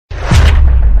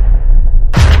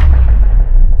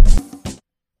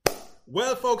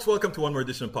Well, folks, welcome to one more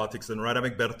edition of Politics Done Right. I'm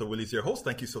Egberto Willies, your host.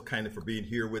 Thank you so kindly for being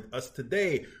here with us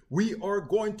today. We are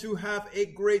going to have a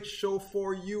great show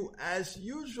for you as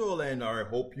usual, and I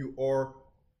hope you are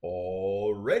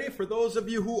all ready. For those of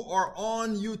you who are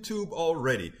on YouTube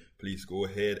already, please go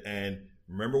ahead and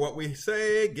remember what we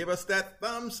say. Give us that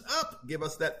thumbs up. Give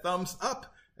us that thumbs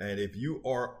up. And if you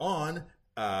are on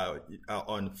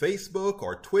Facebook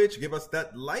or Twitch, give us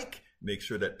that like. Make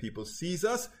sure that people sees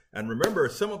us. And remember,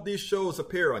 some of these shows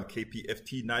appear on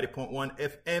KPFT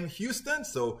 90.1 FM Houston.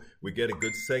 So we get a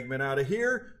good segment out of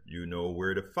here. You know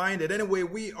where to find it. Anyway,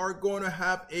 we are going to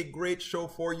have a great show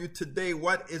for you today.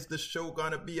 What is the show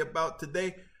going to be about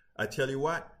today? I tell you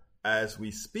what, as we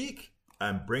speak,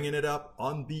 I'm bringing it up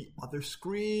on the other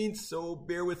screen. So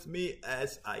bear with me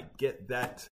as I get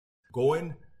that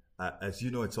going. As you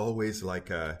know, it's always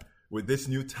like with this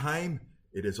new time,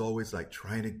 it is always like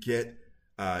trying to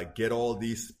get all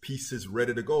these pieces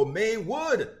ready to go. May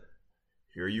Wood,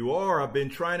 here you are. I've been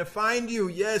trying to find you.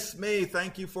 Yes, May,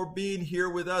 thank you for being here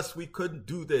with us. We couldn't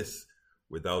do this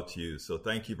without you. So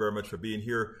thank you very much for being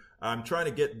here. I'm trying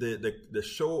to get the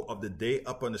show of the day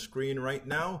up on the screen right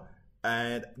now.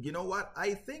 And you know what?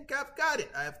 I think I've got it.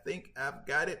 I think I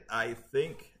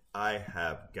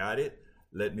have got it.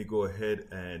 Let me go ahead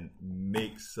and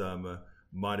make some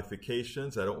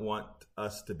modifications. I don't want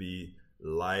us to be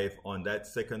live on that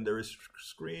secondary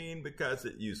screen because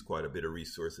it used quite a bit of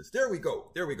resources. There we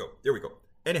go.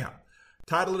 Anyhow,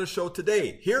 title of the show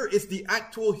today, here is the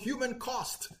actual human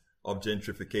cost of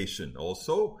gentrification.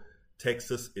 Also,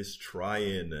 Texas is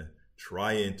trying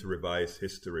to revise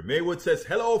history. Maywood says,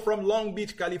 hello from Long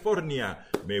Beach, California.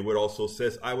 Maywood also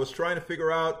says, I was trying to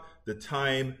figure out the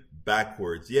time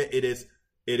backwards. Yeah, it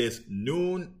is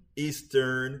noon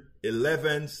Eastern,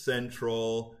 11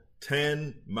 Central,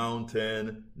 10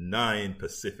 Mountain, 9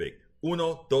 Pacific. 1,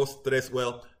 2, 3,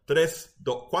 well, 4, 3,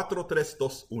 2,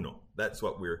 1. That's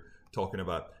what we're talking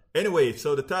about. Anyway,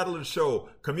 so the title of the show,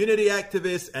 community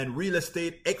activist and real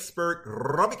estate expert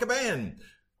Robbie Caban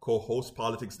co-hosts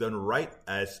Politics Done Right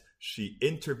as she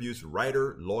interviews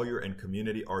writer, lawyer, and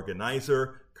community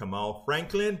organizer Kamal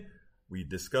Franklin. We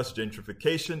discuss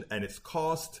gentrification and its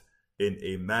cost in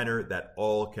a manner that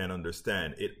all can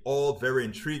understand. It all very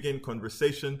intriguing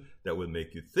conversation that will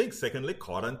make you think. Secondly,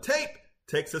 caught on tape.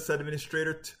 Texas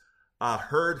administrator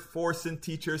heard forcing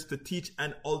teachers to teach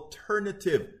an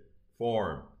alternative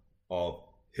form of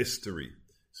history.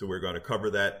 So we're going to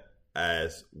cover that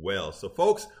as well. So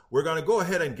folks, we're going to go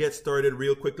ahead and get started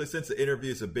real quickly since the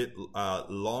interview is a bit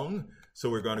long. So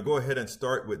we're going to go ahead and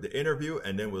start with the interview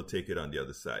and then we'll take it on the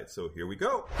other side. So here we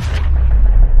go.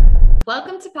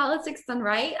 Welcome to Politics Done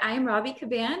Right. I am Robbie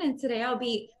Caban, and today I'll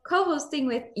be co-hosting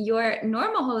with your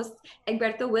normal host,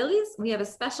 Egberto Willies. We have a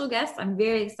special guest. I'm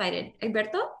very excited.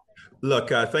 Egberto? Look,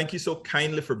 thank you so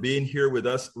kindly for being here with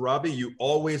us, Robbie. You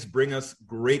always bring us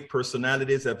great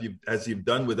personalities as you've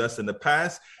done with us in the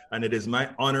past, and it is my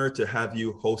honor to have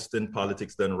you hosting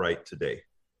Politics Done Right today.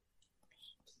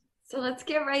 So let's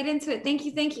get right into it. Thank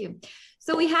you.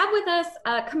 So we have with us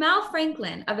Kamal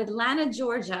Franklin of Atlanta,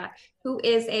 Georgia, who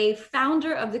is a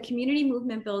founder of the Community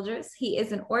Movement Builders. He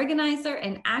is an organizer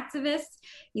and activist.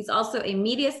 He's also a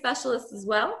media specialist as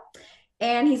well,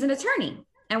 and he's an attorney.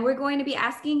 And we're going to be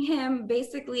asking him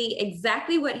basically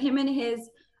exactly what him and his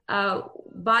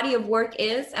body of work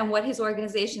is and what his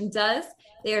organization does.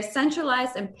 They are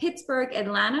centralized in Pittsburgh,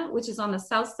 Atlanta, which is on the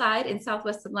south side in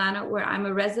Southwest Atlanta, where I'm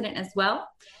a resident as well.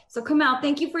 So Kamal,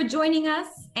 thank you for joining us.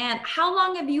 And how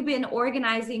long have you been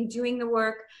organizing, doing the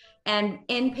work, and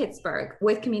in Pittsburgh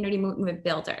with Community Movement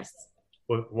Builders?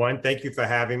 Well, one, thank you for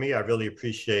having me. I really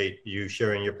appreciate you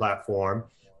sharing your platform.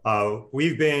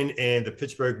 We've been in the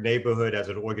Pittsburgh neighborhood as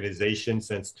an organization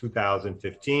since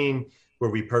 2015, where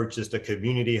we purchased a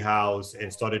community house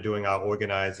and started doing our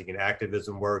organizing and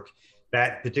activism work.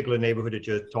 That particular neighborhood that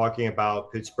you're talking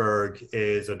about, Pittsburgh,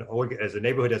 is a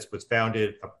neighborhood that was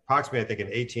founded approximately, I think, in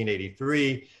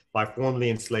 1883 by formerly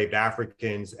enslaved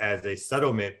Africans as a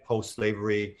settlement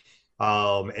post-slavery.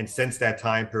 And since that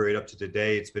time period up to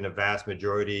today, it's been a vast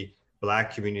majority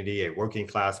Black community, a working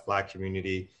class Black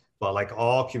community. But like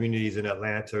all communities in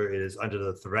Atlanta, it is under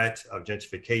the threat of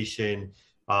gentrification.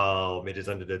 It is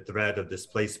under the threat of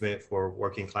displacement for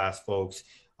working class folks.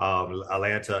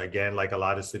 Atlanta, again, like a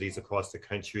lot of cities across the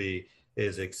country,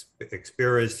 is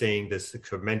experiencing this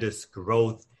tremendous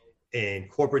growth in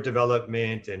corporate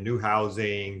development and new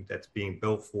housing that's being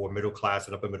built for middle class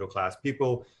and upper middle class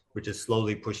people, which is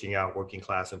slowly pushing out working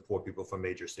class and poor people from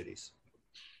major cities.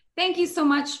 Thank you so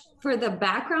much for the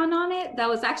background on it. That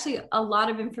was actually a lot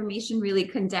of information really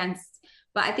condensed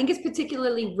but I think it's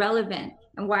particularly relevant,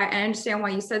 and why I understand why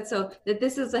you said so, that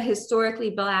this is a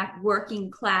historically Black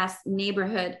working class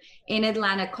neighborhood in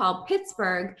Atlanta called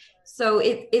Pittsburgh. So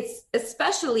it's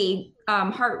especially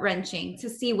heart-wrenching to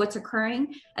see what's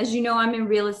occurring. As you know, I'm in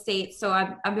real estate, so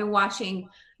I've been watching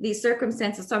these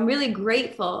circumstances. So I'm really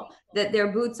grateful that there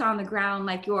are boots on the ground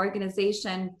like your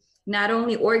organization, not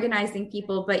only organizing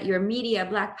people, but your media,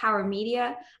 Black Power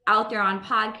Media, out there on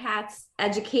podcasts,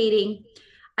 educating.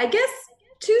 I guess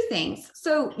two things.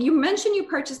 So you mentioned you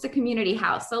purchased a community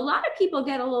house. So a lot of people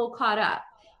get a little caught up.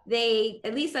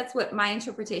 At least that's what my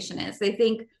interpretation is. They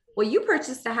think, well, you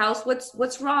purchased a house.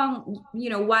 What's wrong?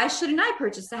 Why shouldn't I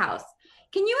purchase a house?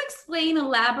 Can you explain,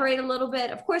 elaborate a little bit?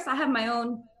 Of course, I have my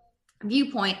own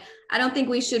viewpoint. I don't think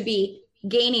we should be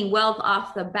gaining wealth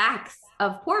off the backs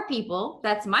of poor people.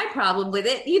 That's my problem with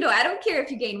it. I don't care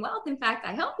if you gain wealth. In fact,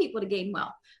 I help people to gain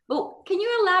wealth. But can you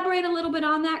elaborate a little bit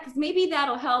on that? Because maybe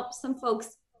that'll help some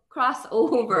folks cross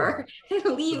over and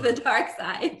leave the dark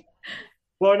side.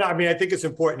 Well, no, I think it's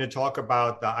important to talk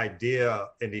about the idea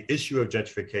and the issue of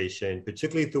gentrification,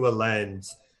 particularly through a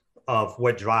lens of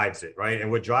what drives it, right?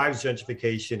 And what drives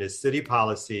gentrification is city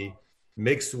policy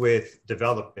mixed with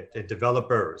development and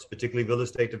developers, particularly real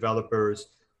estate developers,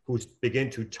 who begin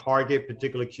to target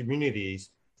particular communities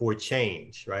for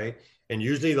change, right? And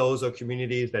usually those are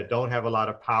communities that don't have a lot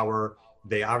of power.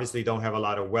 They obviously don't have a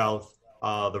lot of wealth.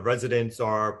 The residents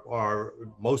are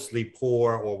mostly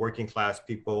poor or working class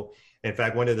people. In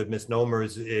fact, one of the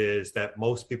misnomers is that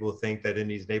most people think that in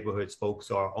these neighborhoods,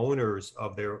 folks are owners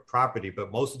of their property,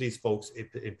 but most of these folks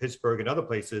in Pittsburgh and other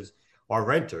places are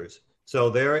renters. So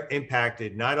they're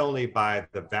impacted not only by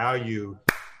the value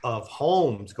of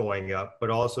homes going up, but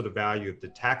also the value of the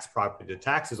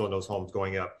taxes on those homes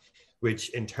going up, which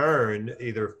in turn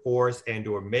either force and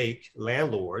or make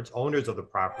landlords, owners of the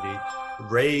property,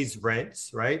 raise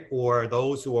rents, right? Or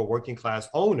those who are working class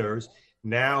owners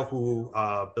now who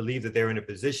believe that they're in a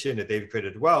position that they've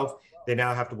created wealth, they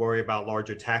now have to worry about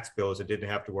larger tax bills that didn't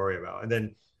have to worry about. And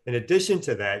then in addition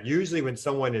to that, usually when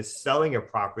someone is selling a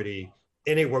property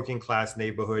in a working class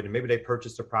neighborhood, and maybe they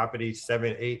purchased a property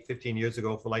 7, 8, 15 years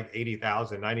ago for like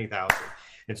 80,000, 90,000.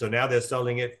 And so now they're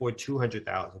selling it for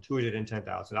 200,000,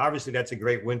 210,000. Obviously, that's a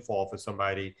great windfall for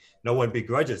somebody. No one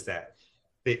begrudges that.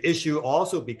 The issue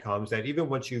also becomes that even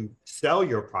once you sell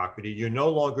your property, you're no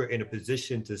longer in a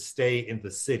position to stay in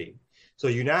the city. So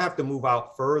you now have to move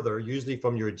out further, usually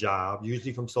from your job,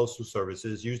 usually from social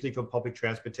services, usually from public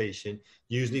transportation,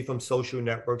 usually from social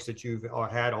networks that you've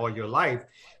had all your life.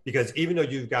 Because even though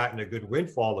you've gotten a good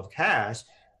windfall of cash,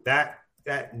 that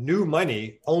new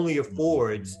money only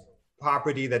affords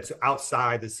property that's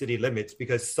outside the city limits,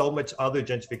 because so much other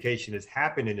gentrification has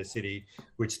happened in the city,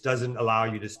 which doesn't allow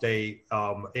you to stay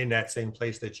in that same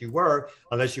place that you were,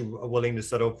 unless you are willing to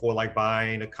settle for like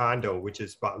buying a condo, which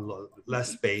is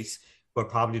less space, but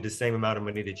probably the same amount of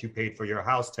money that you paid for your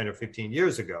house 10 or 15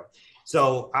 years ago.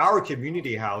 So our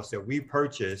community house that we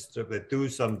purchased through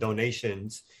some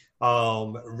donations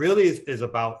really is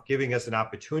about giving us an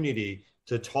opportunity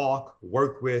to talk,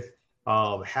 work with,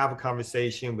 have a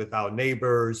conversation with our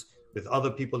neighbors, with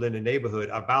other people in the neighborhood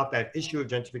about that issue of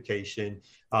gentrification,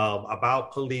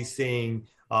 about policing,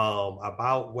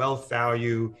 about wealth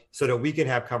value, so that we can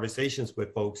have conversations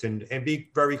with folks and be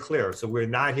very clear. So we're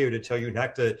not here to tell you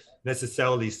not to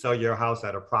necessarily sell your house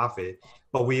at a profit,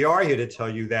 but we are here to tell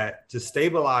you that to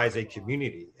stabilize a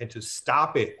community and to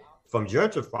stop it from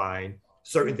gentrifying,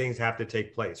 certain things have to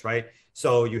take place, right?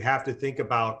 So you have to think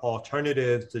about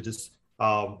alternatives to just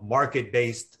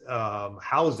market-based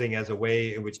housing as a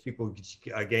way in which people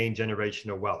gain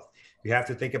generational wealth. You have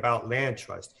to think about land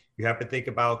trust. You have to think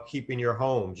about keeping your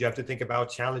homes. You have to think about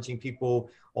challenging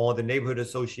people on the neighborhood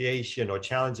association or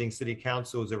challenging city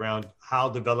councils around how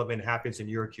development happens in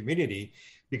your community,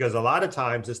 because a lot of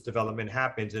times this development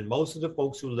happens and most of the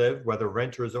folks who live, whether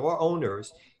renters or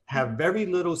owners, have very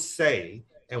little say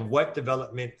in what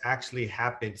development actually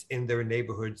happens in their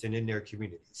neighborhoods and in their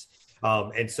communities.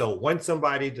 And so once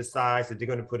somebody decides that they're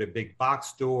going to put a big box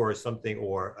store or something,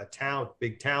 or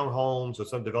big townhomes, or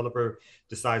some developer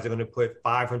decides they're going to put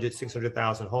 500,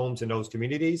 600,000 homes in those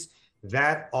communities,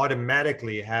 that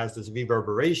automatically has this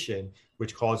reverberation,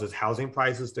 which causes housing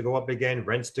prices to go up again,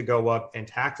 rents to go up, and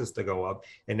taxes to go up.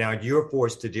 And now you're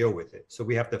forced to deal with it. So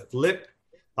we have to flip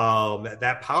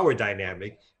that power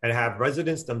dynamic and have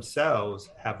residents themselves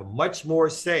have much more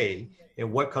say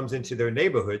in what comes into their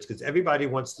neighborhoods, because everybody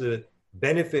wants to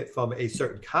benefit from a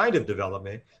certain kind of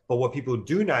development. But what people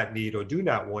do not need or do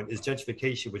not want is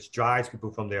gentrification, which drives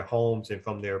people from their homes and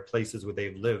from their places where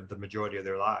they've lived the majority of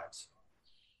their lives.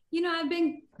 I've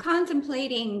been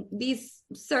contemplating these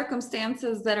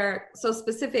circumstances that are so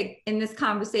specific in this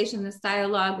conversation, this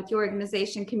dialogue with your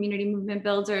organization, Community Movement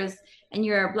Builders, and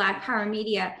your Black Power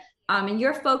Media. And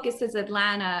your focus is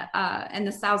Atlanta and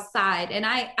the South Side. And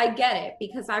I get it,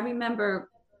 because I remember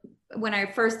when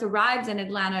I first arrived in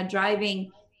Atlanta,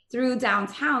 driving through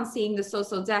downtown, seeing the So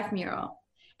So Def mural.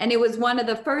 And it was one of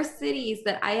the first cities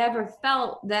that I ever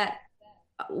felt that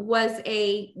was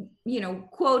a,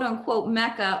 quote unquote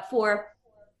Mecca for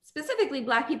specifically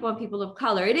Black people and people of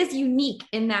color. It is unique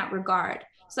in that regard.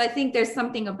 So I think there's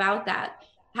something about that.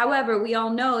 However, we all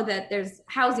know that there's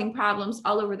housing problems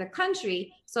all over the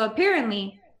country. So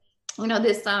apparently,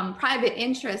 this private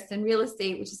interest in real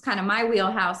estate, which is kind of my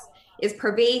wheelhouse, is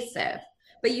pervasive.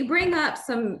 But you bring up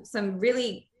some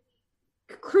really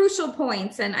crucial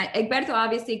points, and Egberto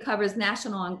obviously covers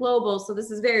national and global, so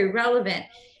this is very relevant.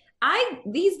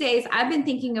 These days I've been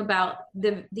thinking about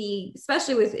the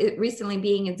especially with it recently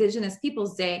being Indigenous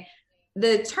Peoples Day,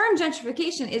 the term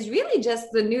gentrification is really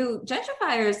just the new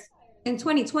gentrifiers in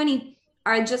 2020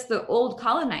 are just the old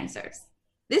colonizers.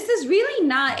 This is really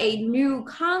not a new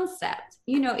concept.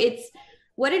 It's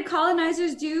what did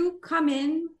colonizers do? Come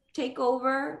in, take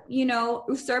over,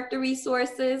 usurp the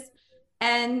resources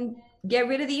and get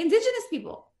rid of the indigenous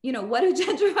people. What do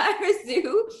gentrifiers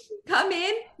do? Come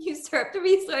in, usurp the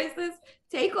resources,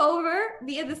 take over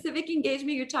via the civic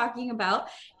engagement you're talking about,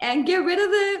 and get rid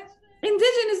of the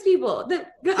indigenous people.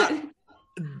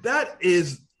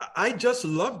 I just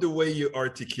love the way you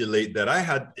articulate that.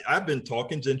 I've been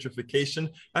talking gentrification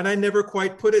and I never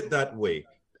quite put it that way.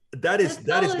 That is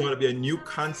going to be a new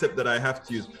concept that I have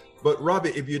to use. But Robbie,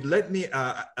 if you'd let me,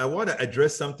 I want to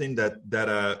address something that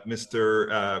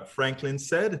Mr. Franklin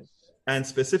said. And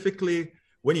specifically,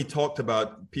 when he talked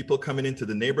about people coming into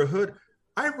the neighborhood,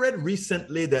 I read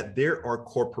recently that there are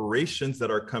corporations that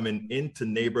are coming into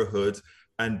neighborhoods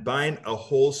and buying a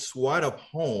whole swath of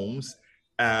homes,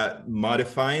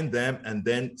 modifying them and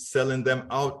then selling them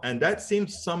out. And that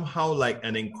seems somehow like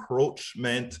an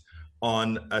encroachment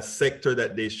on a sector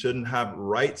that they shouldn't have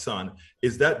rights on.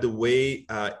 Is that the way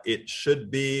it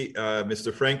should be,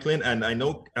 Mr. Franklin? And I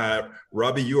know,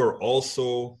 Robbie, you are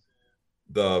also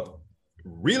the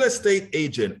real estate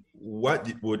agent.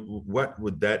 What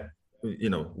would that,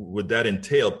 would that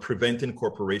entail, preventing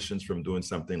corporations from doing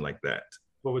something like that?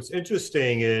 Well, what's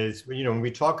interesting is, when we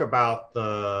talk about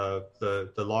the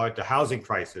housing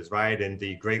crisis, right, and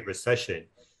the Great Recession,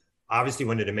 obviously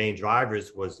one of the main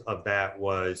drivers was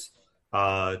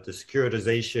the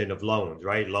securitization of loans,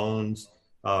 right? Loans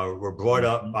were brought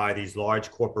up by these large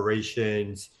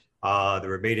corporations. They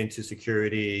were made into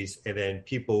securities, and then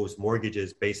people's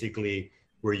mortgages basically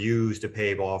were used to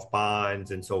pay off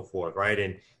bonds and so forth, right?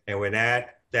 And when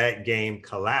that game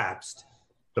collapsed,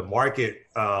 the market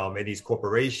and these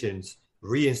corporations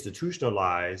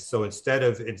reinstitutionalized. So and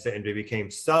there became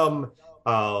some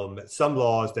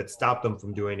laws that stopped them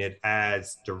from doing it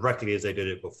as directly as they did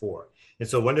it before. And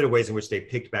so one of the ways in which they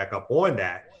picked back up on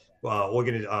that,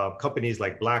 companies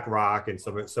like BlackRock and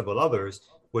several others,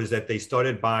 was that they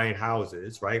started buying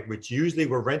houses, right, which usually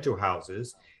were rental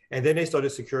houses, and then they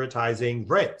started securitizing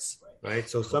rents, right?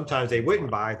 So sometimes they wouldn't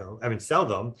sell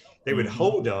them, they would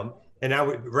hold them, and now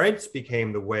rents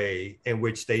became the way in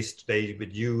which they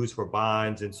would use for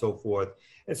bonds and so forth.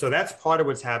 And so that's part of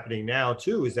what's happening now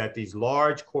too, is that these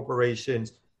large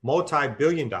corporations,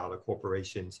 multi-billion-dollar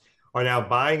corporations, are now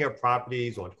buying up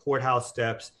properties on courthouse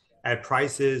steps at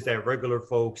prices that regular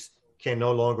folks can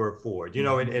no longer afford.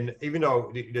 And even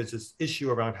though there's this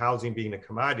issue around housing being a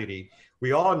commodity,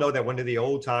 we all know that one of the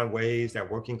old time ways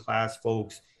that working class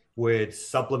folks would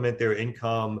supplement their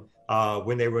income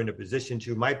when they were in a position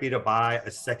to might be to buy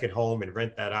a second home and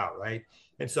rent that out, right?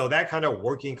 And so that kind of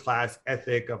working class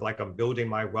ethic of like, I'm building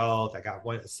my wealth, I got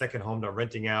a second home that I'm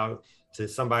renting out to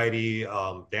somebody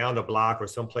down the block or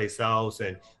someplace else,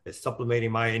 and it's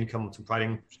supplementing my income to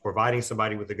providing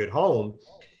somebody with a good home.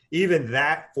 Even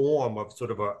that form of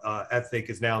sort of a ethic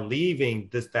is now leaving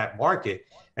that market,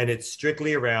 and it's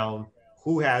strictly around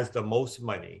who has the most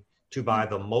money to buy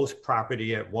the most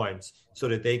property at once so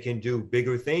that they can do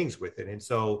bigger things with it. And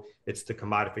so it's the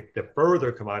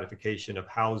further commodification of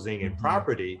housing and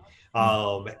property.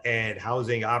 And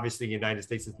housing, obviously, in the United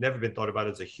States has never been thought about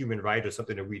as a human right or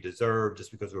something that we deserve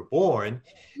just because we're born.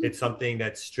 It's something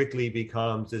that strictly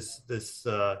becomes this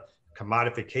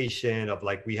commodification of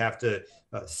like, we have to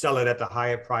sell it at the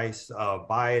higher price,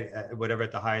 buy it at whatever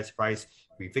at the highest price,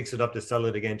 we fix it up to sell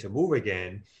it again, to move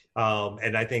again.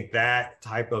 And I think that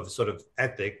type of sort of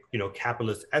ethic,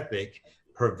 capitalist ethic,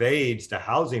 pervades the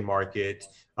housing market.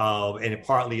 And it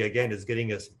partly, again, is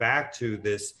getting us back to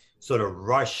this sort of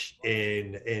rush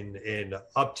in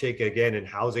uptick again in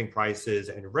housing prices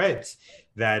and rents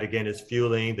that again is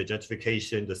fueling the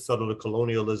gentrification, the subtle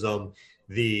colonialism,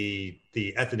 the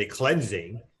ethnic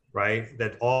cleansing, right?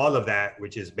 That all of that,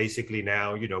 which is basically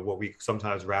now, what we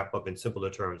sometimes wrap up in simpler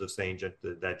terms of saying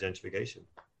that gentrification.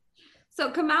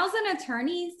 So Kamal's an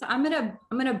attorney, so I'm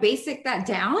gonna basic that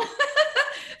down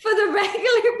for the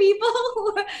regular people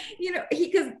who,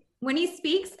 because when he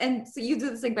speaks, and so you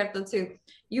do this, Egberto, too,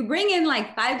 you bring in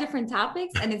like 5 different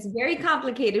topics, and it's very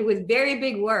complicated with very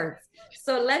big words.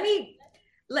 So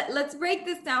let's break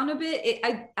this down a bit.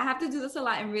 I have to do this a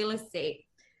lot in real estate.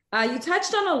 You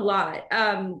touched on a lot.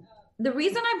 The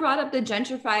reason I brought up the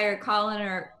gentrifier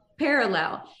Colliner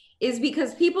parallel is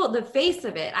because the face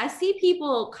of it, I see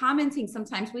people commenting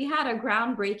sometimes. We had a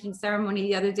groundbreaking ceremony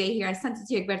the other day here. I sent it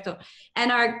to you, Egberto.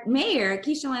 And our mayor,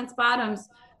 Keisha Lance Bottoms,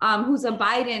 who's a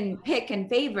Biden pick and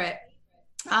favorite,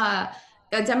 a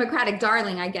Democratic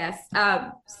darling, I guess,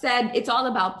 said it's all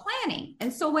about planning.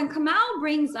 And so when Kamal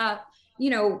brings up,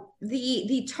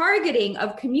 the targeting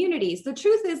of communities, the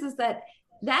truth is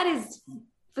that is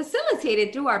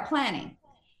facilitated through our planning.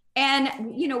 And,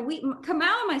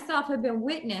 Kamal and myself have been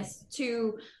witness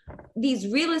to these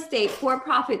real estate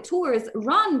for-profit tours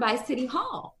run by City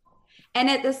Hall. And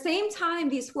at the same time,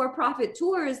 these for-profit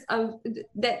tours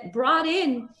that brought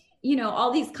in,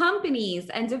 all these companies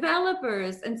and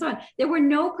developers and so on, there were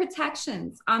no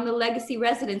protections on the legacy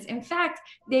residents. In fact,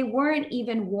 they weren't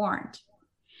even warned.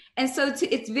 And so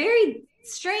it's very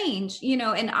strange,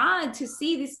 and odd to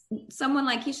see someone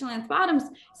like Keisha Lance Bottoms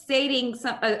stating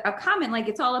a comment like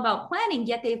it's all about planning,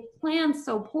 yet they've planned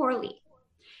so poorly.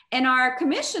 And our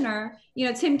commissioner,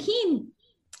 Tim Keene,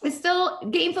 is still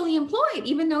gainfully employed,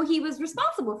 even though he was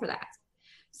responsible for that.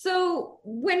 So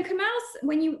when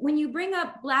you bring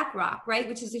up BlackRock, right,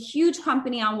 which is a huge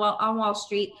company on Wall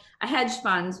Street, a hedge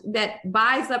fund that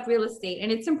buys up real estate,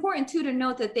 and it's important too to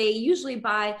note that they usually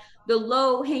buy the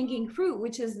low-hanging fruit,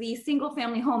 which is the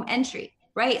single-family home entry,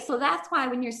 right? So that's why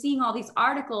when you're seeing all these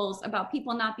articles about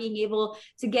people not being able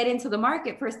to get into the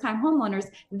market, first-time homeowners,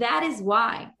 that is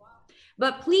why.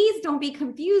 But please don't be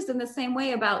confused in the same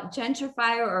way about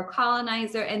gentrifier or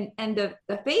colonizer and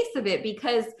the face of it,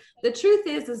 because the truth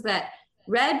is that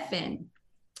Redfin,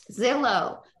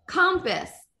 Zillow,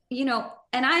 Compass,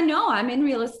 and I know I'm in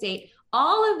real estate,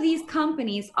 all of these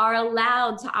companies are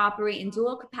allowed to operate in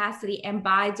dual capacity and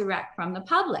buy direct from the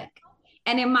public.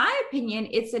 And in my opinion,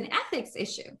 it's an ethics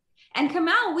issue. And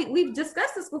Kamal, we've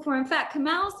discussed this before. In fact,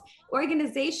 Kamal's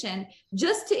organization,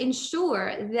 just to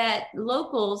ensure that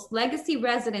locals, legacy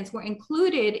residents were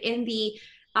included in the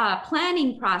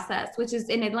planning process, which is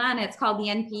in Atlanta, it's called the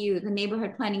NPU, the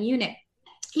Neighborhood Planning Unit.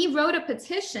 He wrote a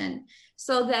petition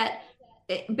so that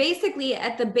basically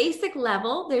at the basic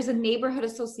level, there's a neighborhood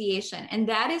association, and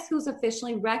that is who's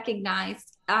officially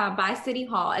recognized by City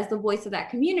Hall as the voice of that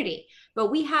community. But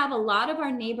we have a lot of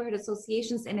our neighborhood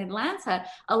associations in Atlanta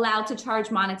allowed to charge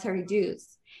monetary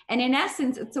dues. And in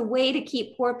essence, it's a way to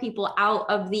keep poor people out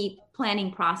of the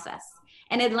planning process.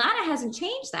 And Atlanta hasn't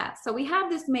changed that. So we have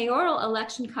this mayoral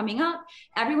election coming up.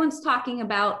 Everyone's talking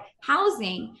about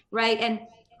housing, right? And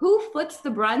who foots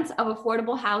the brunt of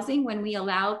affordable housing when we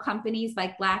allow companies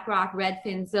like BlackRock,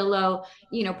 Redfin, Zillow,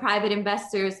 private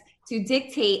investors to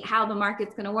dictate how the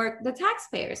market's going to work? The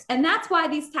taxpayers. And that's why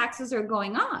these taxes are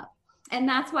going up. And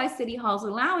that's why City Hall's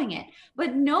allowing it.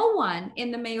 But no one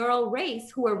in the mayoral race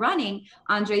who are running,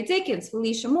 Andre Dickens,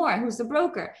 Felicia Moore, who's the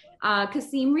broker,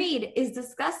 Kasim Reed, is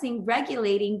discussing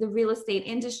regulating the real estate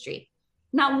industry.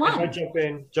 Not one. If I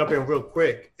jump in real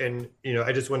quick. And,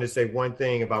 I just want to say one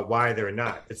thing about why they're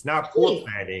not. It's not poor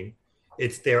planning.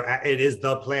 It is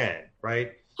the plan,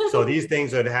 right? So these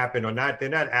things that happen they're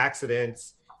not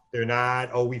accidents. They're not,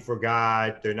 oh, we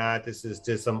forgot. They're not, this is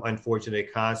just some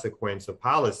unfortunate consequence of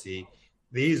policy.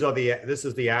 This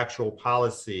is the actual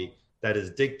policy that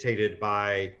is dictated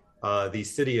by these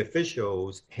city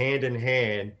officials hand in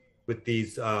hand with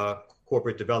these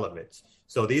corporate developments.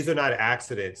 So these are not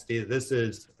accidents. This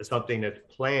is something that's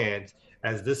planned,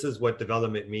 as this is what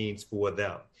development means for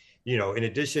them. In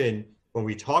addition, when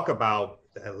we talk about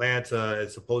Atlanta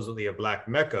as supposedly a Black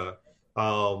Mecca,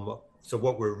 so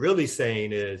what we're really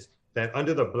saying is that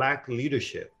under the Black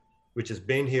leadership, which has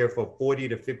been here for 40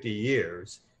 to 50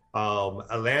 years,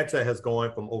 Atlanta has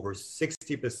gone from over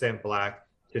 60% Black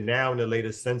to now in the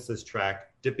latest census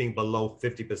tract, dipping below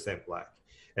 50% Black.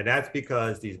 And that's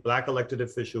because these Black elected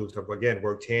officials have, again,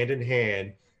 worked hand in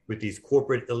hand with these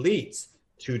corporate elites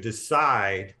to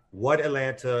decide what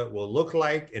Atlanta will look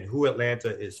like and who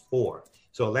Atlanta is for.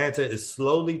 So Atlanta is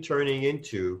slowly turning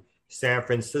into San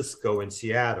Francisco, and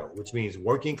Seattle, which means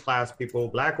working class people,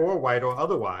 Black or white or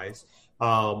otherwise,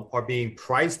 are being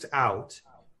priced out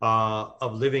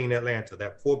of living in Atlanta.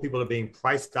 That poor people are being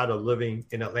priced out of living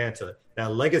in Atlanta.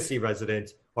 That legacy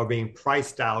residents are being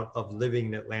priced out of living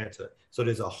in Atlanta. So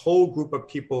there's a whole group of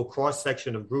people,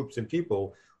 cross-section of groups and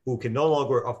people who can no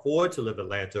longer afford to live in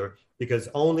Atlanta because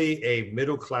only a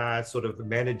middle class, sort of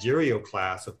managerial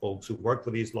class of folks who work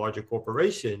for these larger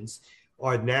corporations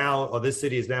are now, or this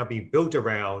city is now being built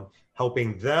around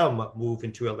helping them move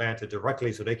into Atlanta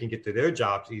directly so they can get to their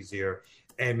jobs easier,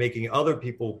 and making other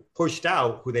people pushed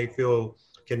out who they feel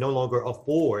can no longer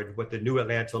afford what the new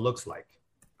Atlanta looks like.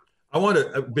 I want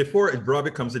to, before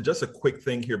Robbie comes in, just a quick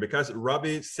thing here, because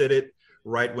Robbie said it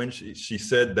right when she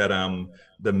said that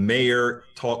the mayor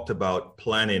talked about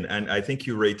planning. And I think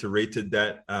you reiterated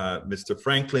that, Mr.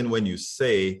 Franklin, when you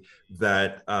say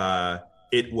that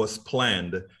it was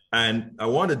planned. And I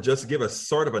want to just give a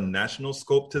sort of a national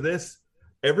scope to this.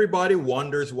 Everybody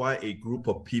wonders why a group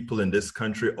of people in this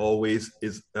country always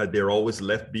is, they're always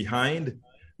left behind.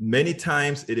 Many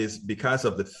times it is because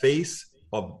of the face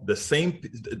of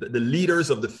the leaders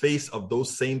of the face of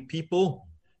those same people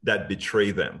that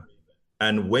betray them.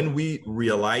 And when we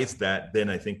realize that, then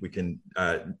I think we can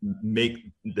make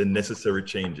the necessary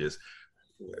changes.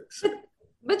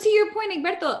 But to your point,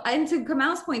 Egberto, and to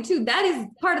Kamal's point too, that is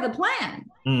part of the plan.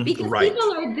 Because right.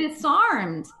 People are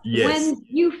disarmed when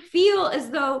you feel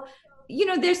as though, you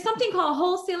know, there's something called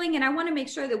wholesaling. And I want to make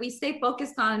sure that we stay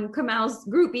focused on Kamal's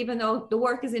group, even though the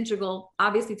work is integral,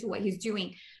 obviously, to what he's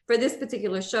doing for this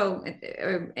particular show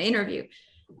or interview.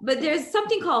 But there's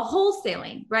something called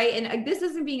wholesaling, right? And this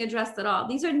isn't being addressed at all.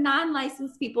 These are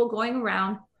non-licensed people going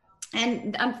around.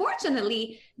 And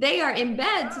unfortunately, they are in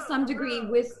bed to some degree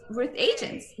with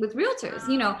agents, with realtors.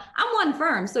 You know, I'm one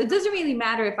firm, so it doesn't really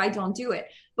matter if I don't do it.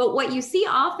 But what you see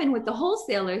often with the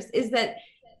wholesalers is that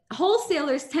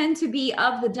wholesalers tend to be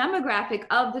of the demographic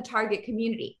of the target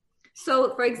community.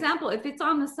 So, for example, if it's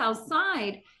on the South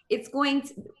Side, it's going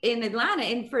to, in Atlanta,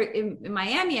 in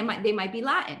Miami, they might be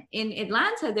Latin. In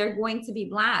Atlanta, they're going to be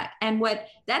Black. And what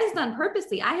that is done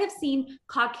purposely. I have seen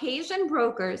Caucasian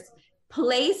brokers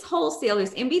place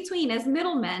wholesalers in between as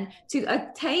middlemen to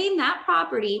obtain that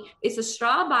property. It's a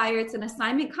straw buyer, it's an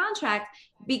assignment contract,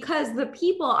 because the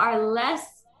people are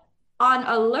less on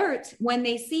alert when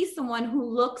they see someone who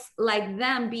looks like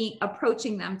them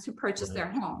approaching them to purchase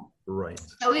their home. Right.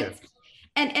 So it's,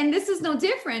 and this is no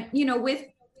different, you know, with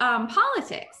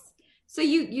politics. So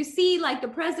you see like the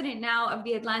president now of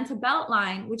the Atlanta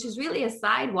Beltline, which is really a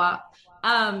sidewalk,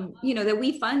 you know, that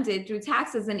we funded through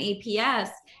taxes and APS.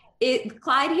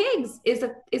 Clyde Higgs is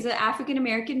an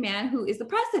African-American man who is the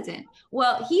president.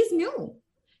 Well, he's new,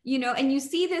 you know, and you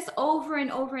see this over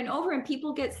and over and over, and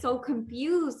people get so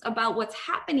confused about what's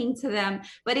happening to them,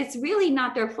 but it's really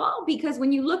not their fault, because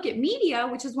when you look at media,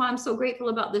 which is why I'm so grateful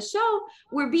about the show,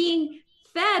 we're being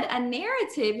fed a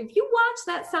narrative. If you watch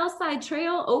that Southside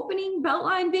Trail opening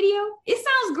Beltline video, it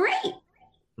sounds great.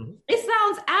 It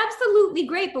sounds absolutely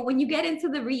great. But when you get into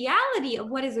the reality of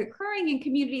what is occurring in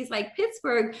communities like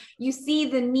Pittsburgh, you see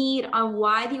the need on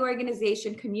why the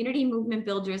organization Community Movement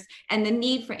Builders and the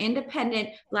need for independent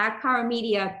Black Power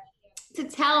media to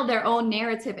tell their own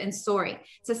narrative and story,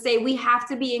 to say we have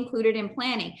to be included in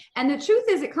planning. And the truth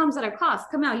is, it comes at a cost.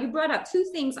 Kamal, you brought up two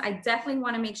things I definitely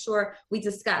want to make sure we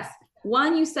discuss.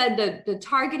 One, you said the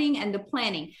targeting and the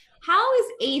planning. How is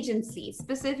agency,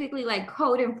 specifically like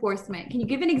code enforcement, can you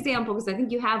give an example, because I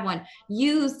think you have one,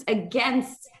 used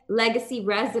against legacy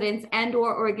residents and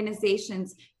or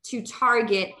organizations to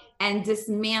target and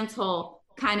dismantle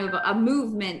kind of a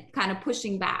movement, kind of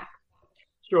pushing back?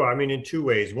 Sure. I mean, in two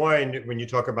ways. One, when you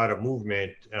talk about a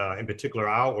movement, in particular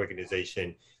our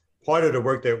organization, part of the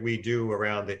work that we do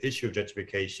around the issue of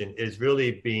gentrification is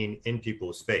really being in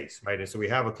people's space, right? And so we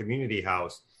have a community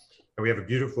house, and we have a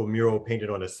beautiful mural painted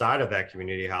on the side of that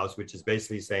community house, which is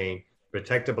basically saying,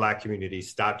 protect the Black community,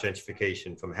 stop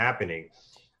gentrification from happening.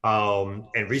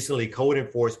 And recently, code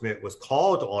enforcement was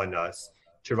called on us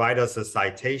to write us a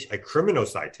citation, a criminal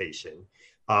citation,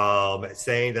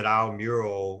 saying that our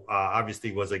mural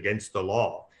obviously was against the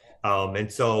law. And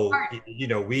so, you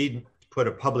know, we put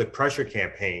a public pressure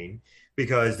campaign,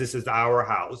 because this is our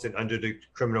house, and under the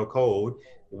criminal code,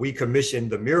 we commissioned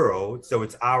the mural, so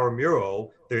it's our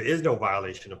mural. There is no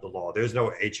violation of the law. There's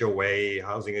no HOA,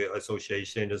 housing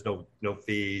association. There's no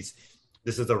fees.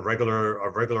 This is a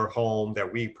regular home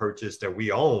that we purchased, that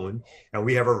we own, and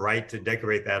we have a right to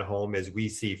decorate that home as we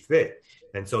see fit.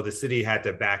 And so the city had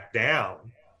to back down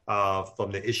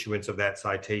from the issuance of that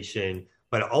citation,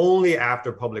 but only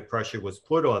after public pressure was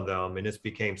put on them, and this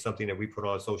became something that we put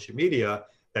on social media,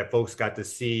 that folks got to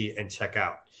see and check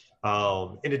out.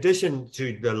 In addition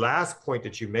to the last point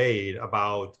that you made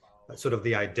about sort of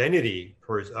the identity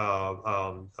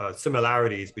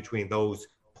similarities between those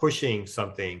pushing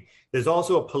something, there's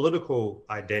also a political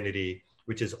identity,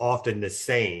 which is often the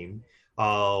same,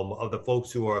 of the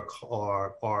folks who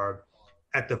are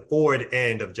at the forward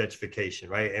end of gentrification,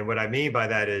 right? And what I mean by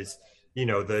that is,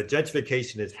 the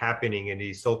gentrification is happening in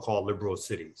these so-called liberal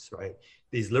cities, right?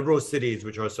 These liberal cities,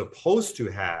 which are supposed to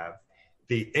have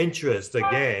the interest,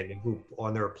 again, who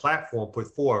on their platform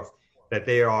put forth that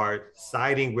they are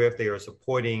siding with, they are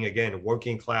supporting, again,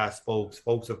 working class folks,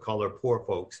 folks of color, poor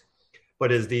folks.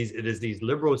 But it is these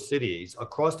liberal cities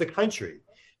across the country.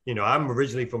 I'm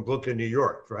originally from Brooklyn, New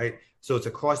York, right? So it's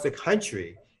across the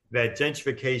country that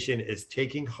gentrification is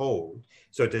taking hold.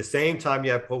 So at the same time,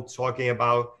 you have folks talking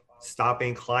about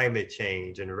stopping climate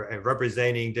change and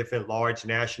representing different large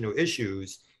national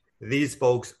issues. These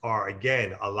folks are,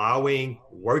 again,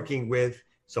 working with,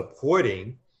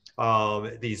 supporting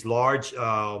these large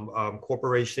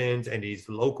corporations and these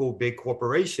local big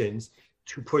corporations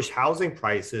to push housing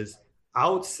prices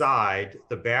outside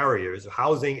the barriers,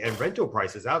 housing and rental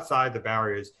prices outside the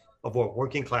barriers of what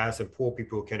working class and poor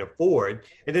people can afford.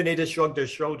 And then they just shrug their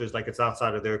shoulders like it's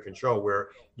outside of their control, where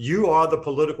you are the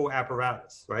political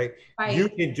apparatus, right? You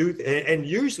can do, and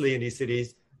usually in these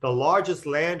cities, the largest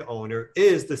landowner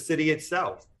is the city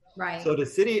itself. Right. So the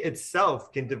city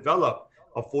itself can develop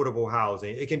affordable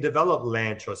housing. It can develop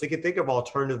land trusts. It can think of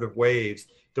alternative ways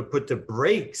to put the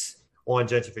brakes on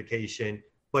gentrification,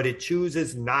 but it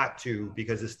chooses not to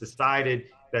because it's decided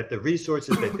that the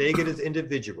resources that they get as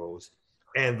individuals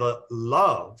and the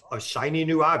love of shiny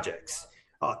new objects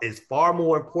is far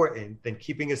more important than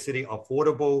keeping a city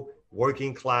affordable,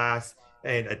 working class,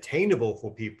 and attainable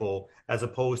for people, as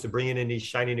opposed to bringing in these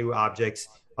shiny new objects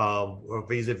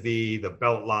vis-a-vis the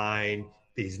Beltline,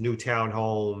 these new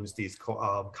townhomes, these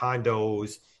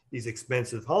condos, these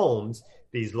expensive homes,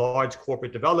 these large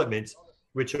corporate developments,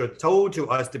 which are told to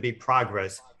us to be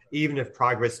progress, even if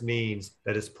progress means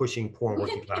that it's pushing poor and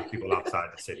working class people outside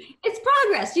the city. It's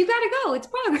progress. You got to go. It's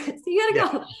progress. You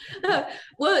got to go.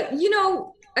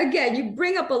 Well, again, you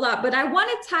bring up a lot, but I want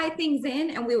to tie things in,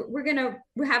 and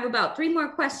we have about 3 more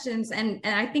questions, and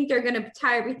I think they're going to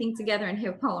tie everything together in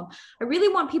hip poem. I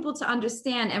really want people to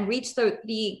understand and reach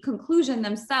the conclusion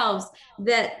themselves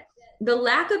that the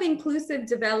lack of inclusive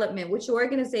development, which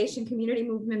organization, community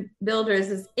movement builders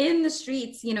is in the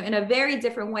streets, in a very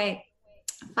different way,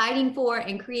 fighting for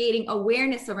and creating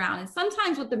awareness around. And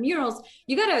sometimes with the murals,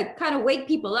 you got to kind of wake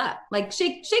people up, like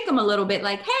shake them a little bit,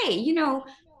 like,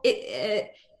 hey,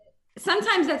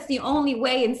 sometimes that's the only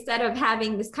way, instead of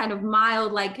having this kind of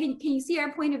mild, like, can you see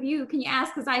our point of view? Can you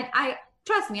ask? Because I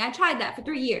trust me, I tried that for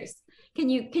 3 years. Can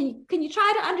you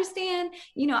try to understand?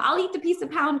 I'll eat the piece of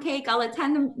pound cake, I'll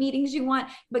attend the meetings you want,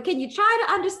 but can you try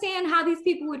to understand how these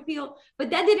people would feel?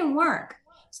 But that didn't work.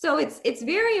 So it's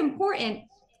very important,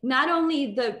 not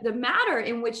only the matter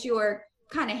in which you're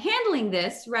kind of handling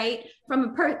this, right,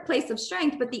 from a place of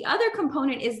strength, but the other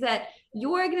component is that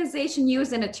your organization, you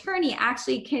as an attorney,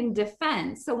 actually can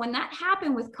defend. So when that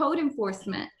happened with code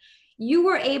enforcement, you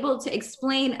were able to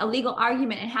explain a legal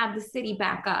argument and have the city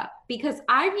back up. Because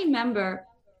I remember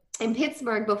in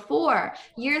Pittsburgh before,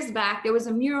 years back, there was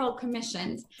a mural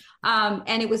commissioned,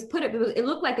 and it was it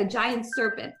looked like a giant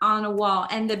serpent on a wall.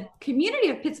 And the community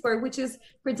of Pittsburgh, which is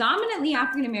predominantly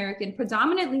African-American,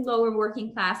 predominantly lower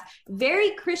working class,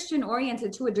 very Christian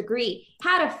oriented to a degree,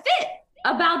 had a fit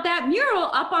about that mural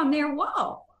up on their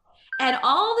wall. And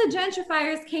all the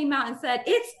gentrifiers came out and said,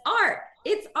 it's art.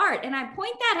 And I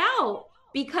point that out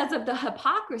because of the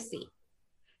hypocrisy.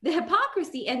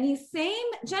 And these same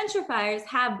gentrifiers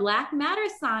have Black Matter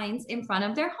signs in front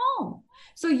of their home.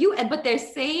 But their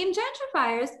same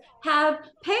gentrifiers have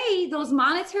paid those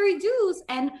monetary dues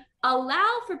and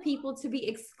allow for people to be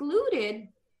excluded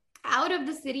out of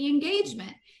the city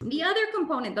engagement. The other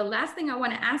component, the last thing I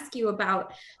want to ask you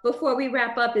about before we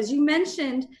wrap up, is you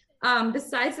mentioned,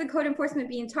 besides the code enforcement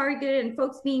being targeted and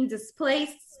folks being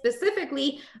displaced,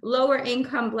 specifically lower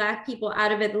income Black people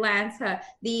out of Atlanta,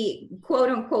 the quote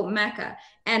unquote Mecca,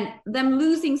 and them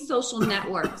losing social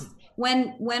networks.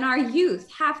 When our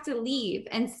youth have to leave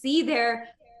and see their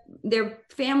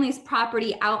family's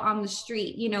property out on the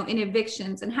street, in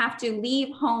evictions, and have to leave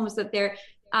homes that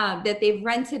they've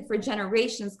rented for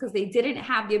generations because they didn't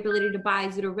have the ability to buy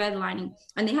due to redlining,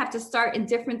 and they have to start in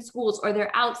different schools, or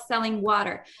they're out selling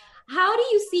water. How do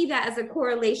you see that as a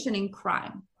correlation in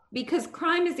crime? Because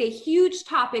crime is a huge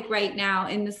topic right now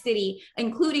in the city,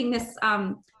 including this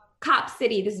Cop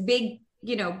City, this big,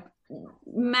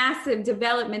 massive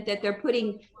development that they're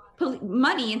putting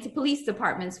money into police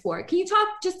departments for. Can you talk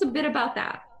just a bit about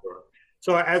that?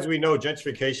 So as we know,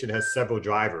 gentrification has several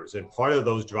drivers, and part of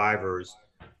those drivers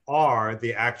are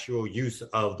the actual use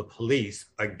of the police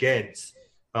against,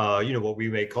 what we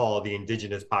may call the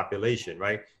indigenous population,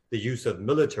 right? The use of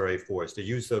military force, the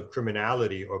use of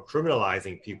criminality or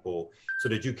criminalizing people so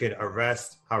that you can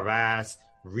arrest, harass,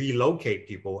 relocate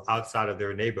people outside of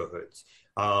their neighborhoods.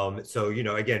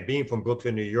 Again, being from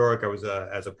Brooklyn, New York, I was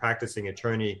as a practicing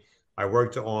attorney, I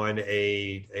worked on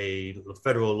a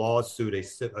federal lawsuit,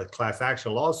 a class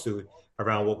action lawsuit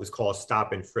around what was called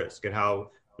stop and frisk, and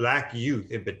how Black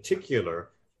youth in particular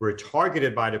were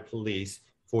targeted by the police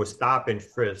for stop and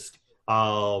frisk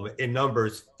in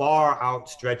numbers far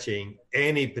outstretching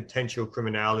any potential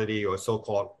criminality or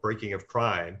so-called breaking of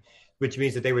crime, which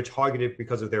means that they were targeted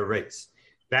because of their race.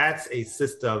 That's a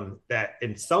system that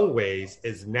in some ways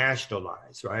is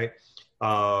nationalized, right?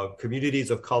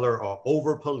 Communities of color are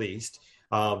over-policed.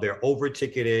 They're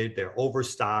over-ticketed, they're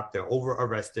overstopped, they're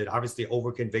over-arrested, obviously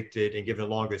over-convicted and given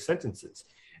longer sentences.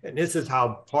 And this is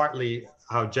partly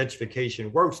how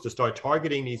gentrification works, to start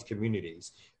targeting these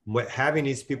communities, having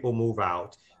these people move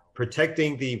out,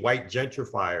 protecting the white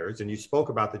gentrifiers. And you spoke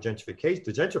about the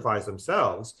gentrifiers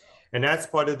themselves. And that's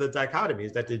part of the dichotomy,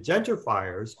 is that the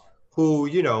gentrifiers who,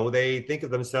 they think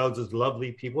of themselves as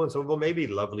lovely people, and some of them may be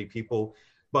lovely people,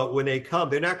 but when they come,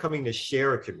 they're not coming to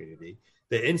share a community.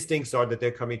 The instincts are that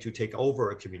they're coming to take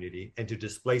over a community and to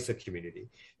displace a community.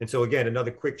 And so again,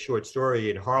 another quick short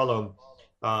story. In Harlem,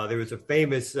 there was a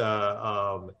famous, in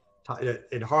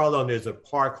Harlem, there's a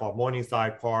park called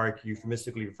Morningside Park,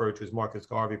 euphemistically referred to as Marcus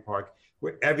Garvey Park,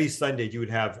 where every Sunday you would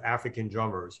have African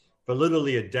drummers for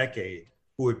literally a decade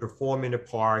who would perform in the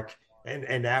park.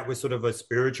 And that was sort of a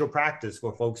spiritual practice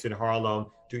for folks in Harlem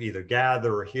to either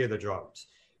gather or hear the drums.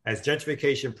 As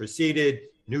gentrification proceeded,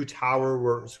 new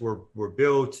towers were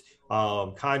built,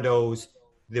 condos.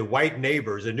 The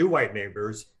new white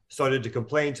neighbors started to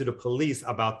complain to the police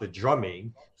about the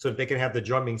drumming so that they can have the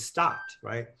drumming stopped,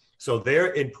 right? So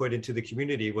their input into the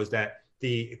community was that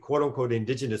the quote unquote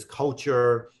indigenous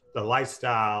culture, the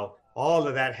lifestyle, all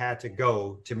of that had to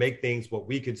go to make things what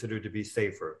we consider to be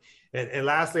safer. And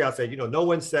lastly, I'll say, no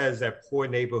one says that poor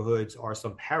neighborhoods are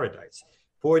some paradise.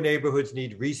 Poor neighborhoods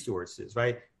need resources,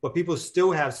 right? But people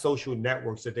still have social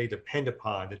networks that they depend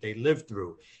upon, that they live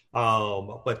through.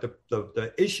 But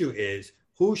the issue is,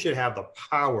 who should have the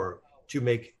power to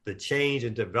make the change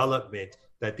and development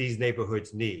that these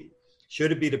neighborhoods need?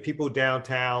 Should it be the people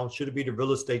downtown? Should it be the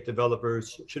real estate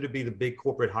developers? Should it be the big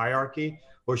corporate hierarchy?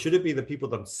 Or should it be the people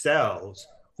themselves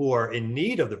who are in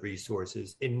need of the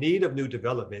resources, in need of new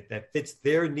development that fits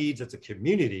their needs as a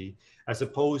community, as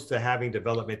opposed to having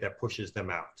development that pushes them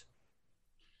out?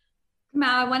 Kamau,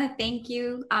 I want to thank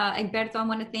you. Egberto, I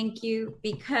want to thank you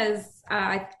because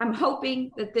I'm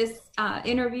hoping that this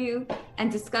interview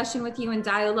and discussion with you and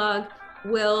dialogue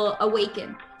will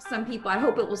awaken some people. I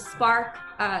hope it will spark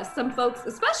some folks,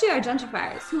 especially our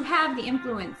gentrifiers who have the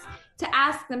influence, to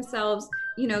ask themselves,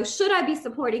 should I be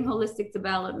supporting holistic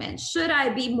development? Should I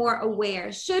be more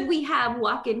aware? Should we have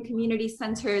walk-in community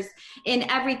centers in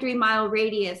every 3-mile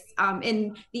radius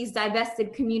in these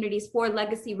divested communities for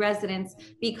legacy residents,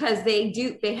 because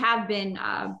they have been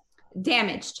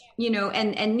damaged,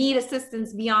 and need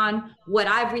assistance beyond what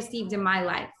I've received in my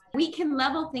life? We can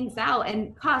level things out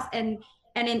and cost and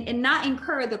not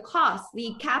incur the costs,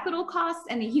 the capital costs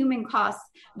and the human costs,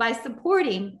 by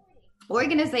supporting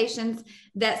organizations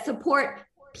that support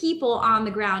people on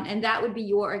the ground. And that would be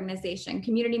your organization,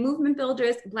 Community Movement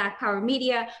Builders, Black Power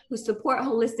Media, who support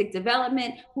holistic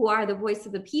development, who are the voice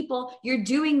of the people. You're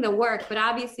doing the work, but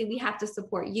obviously we have to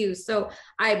support you. So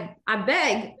I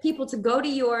beg people to go to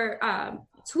your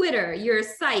Twitter, your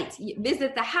site,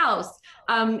 visit the house,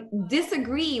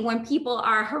 disagree when people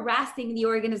are harassing the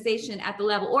organization at the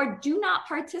level, or do not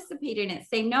participate in it.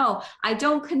 Say, no, I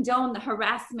don't condone the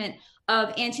harassment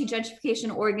of anti-gentrification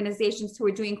organizations who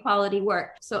are doing quality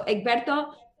work. So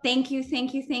Egberto, thank you,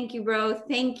 bro.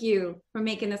 Thank you for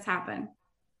making this happen.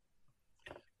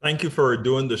 Thank you for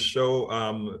doing the show,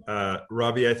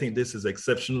 Robbie. I think this is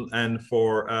exceptional. And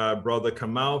for brother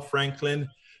Kamau Franklin,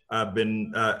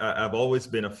 I've always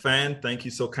been a fan. Thank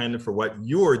you so kindly for what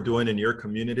you are doing in your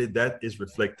community. That is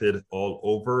reflected all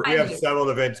over. We have several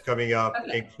events coming up,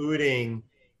 including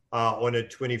on the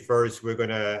 21st, we're going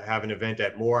to have an event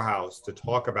at Morehouse to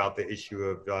talk about the issue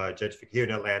of gentrification here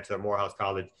in Atlanta, Morehouse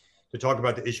College, to talk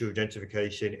about the issue of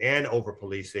gentrification and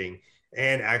over-policing,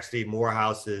 and actually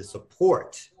Morehouse's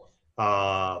support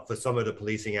for some of the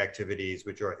policing activities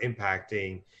which are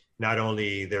impacting not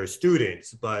only their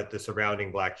students, but the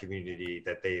surrounding Black community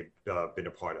that they've been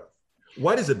a part of.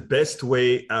 What is the best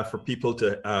way for people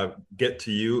to get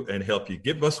to you and help you?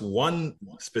 Give us one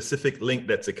specific link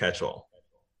that's a catch-all.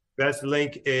 Best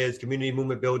link is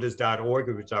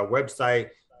communitymovementbuilders.org, which is our website.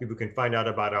 People can find out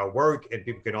about our work, and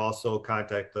people can also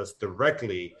contact us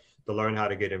directly to learn how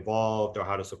to get involved or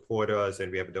how to support us.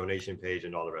 And we have a donation page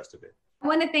and all the rest of it. I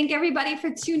want to thank everybody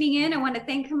for tuning in. I want to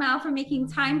thank Kamau for making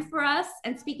time for us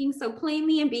and speaking so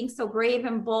plainly and being so brave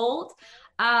and bold.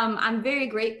 I'm very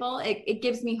grateful. It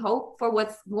gives me hope for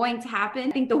what's going to happen.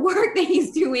 I think the work that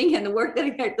he's doing and the work that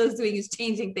Egberto's doing is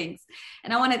changing things.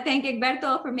 And I want to thank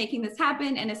Egberto for making this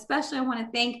happen. And especially I want to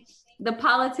thank the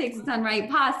Politics Done Right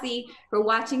posse for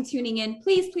watching, tuning in.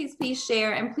 Please, please, please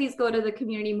share, and please go to the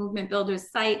Community Movement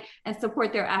Builders site and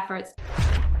support their efforts.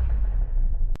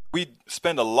 We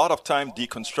spend a lot of time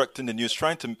deconstructing the news,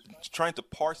 trying to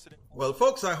parse it. Well,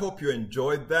 folks, I hope you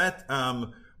enjoyed that.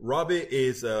 Robbie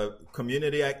is a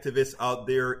community activist out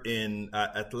there in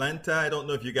Atlanta. I don't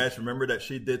know if you guys remember that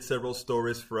she did several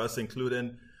stories for us,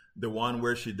 including the one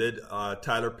where she did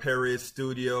Tyler Perry's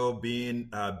studio being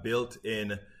built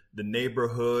in the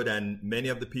neighborhood, and many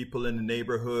of the people in the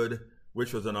neighborhood,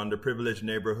 which was an underprivileged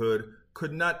neighborhood,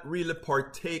 could not really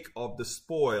partake of the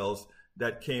spoils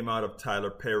that came out of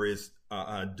Tyler Perry's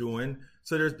doing.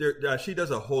 So she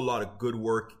does a whole lot of good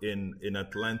work in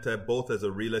Atlanta, both as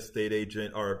a real estate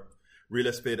agent or real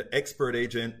estate expert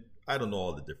agent. I don't know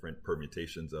all the different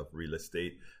permutations of real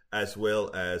estate, as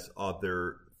well as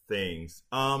other things.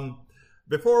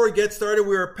 Before we get started,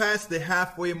 we are past the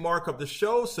halfway mark of the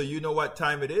show, so you know what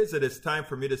time it is. It is time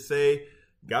for me to say,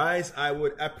 guys, I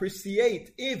would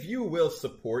appreciate if you will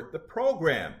support the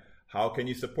program. How can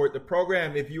you support the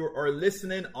program? If you are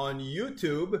listening on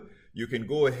YouTube, you can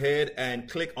go ahead and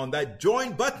click on that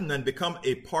join button and become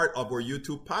a part of our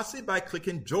YouTube posse by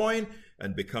clicking join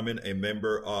and becoming a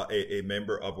member of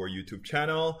our YouTube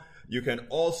channel. You can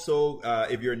also,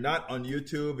 if you're not on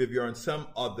YouTube, if you're on some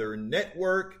other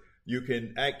network, you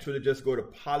can actually just go to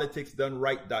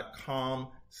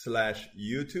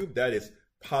politicsdoneright.com/YouTube. That is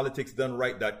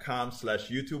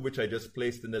politicsdoneright.com/YouTube, which I just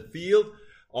placed in the field.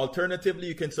 Alternatively,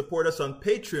 you can support us on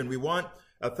Patreon. We want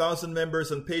 1,000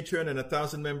 members on Patreon and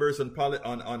 1,000 members on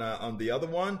the other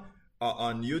one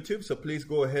on YouTube. So please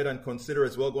go ahead and consider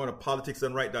as well going to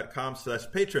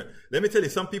politicsdoneright.com/Patreon. Let me tell you,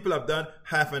 some people have done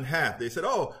half and half. They said,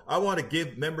 "Oh, I want to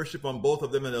give membership on both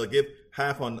of them," and they'll give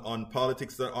half on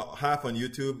politics, half on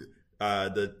YouTube,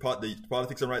 the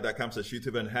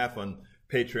politicsdoneright.com/YouTube, and half on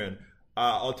Patreon.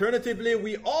 Alternatively,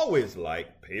 we always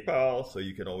like PayPal, so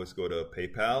you can always go to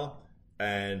PayPal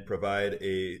and provide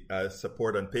a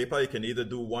support on PayPal. You can either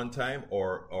do one time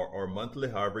or monthly,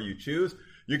 however you choose.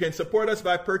 You can support us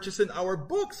by purchasing our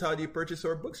books. How do you purchase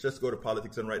our books? Just go to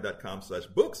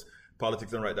politicsdoneright.com/books,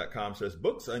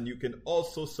 politicsdoneright.com/books, and you can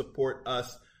also support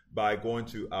us by going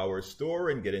to our store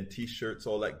and getting t-shirts,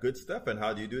 all that good stuff. And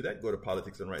how do you do that? Go to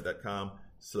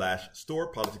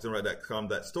politicsdoneright.com/store,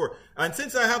 politicsdoneright.com/store. And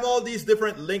since I have all these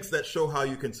different links that show how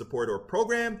you can support our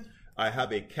program, I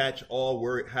have a catch-all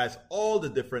where it has all the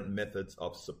different methods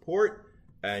of support,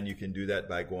 and you can do that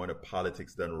by going to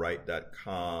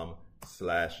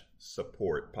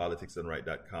politicsdoneright.com/support,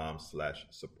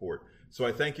 politicsdoneright.com/support. So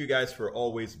I thank you guys for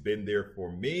always being there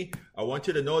for me. I want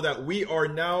you to know that we are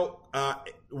now,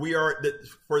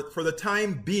 for the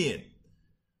time being,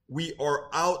 we are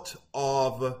out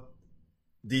of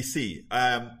DC.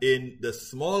 I'm in the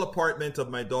small apartment of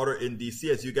my daughter in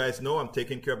DC. As you guys know, I'm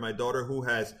taking care of my daughter who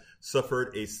has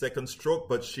suffered a second stroke,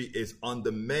 but she is on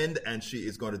the mend and she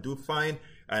is going to do fine.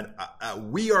 And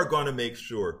we are going to make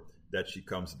sure that she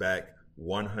comes back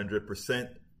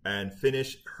 100% and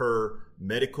finish her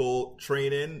medical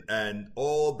training and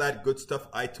all that good stuff.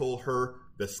 I told her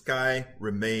the sky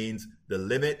remains the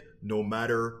limit no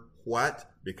matter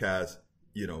what, because,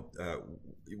 you know,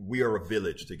 we are a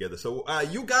village together. So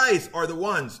you guys are the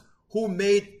ones who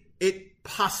made it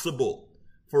possible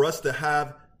for us to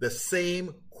have the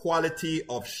same quality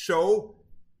of show,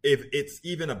 if it's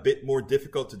even a bit more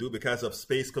difficult to do because of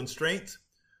space constraints.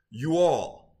 You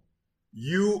all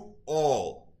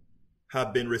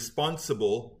have been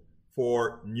responsible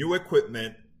for new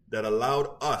equipment that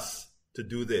allowed us to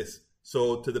do this.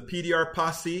 So to the PDR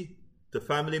posse, to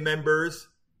family members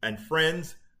and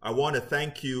friends, I want to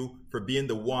thank you for being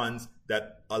the ones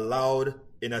that allowed,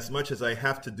 in as much as I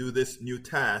have to do this new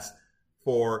task,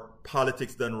 for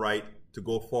Politics Done Right to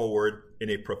go forward in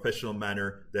a professional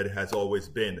manner that it has always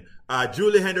been.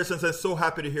 Julie Henderson says, so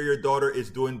happy to hear your daughter is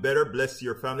doing better. Bless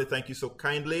your family. Thank you so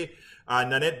kindly.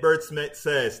 Nanette Bird-Smith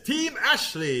says, Team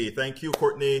Ashley. Thank you,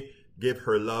 Courtney. Give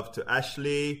her love to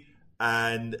Ashley.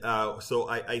 And so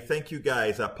I thank you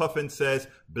guys. Puffin says,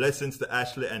 blessings to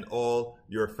Ashley and all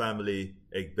your family,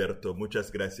 Egberto. Muchas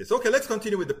gracias. Okay, let's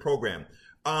continue with the program.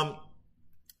 But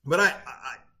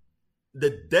the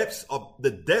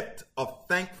depth of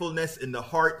thankfulness in the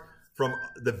heart from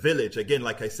the village, again,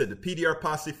 like I said, the PDR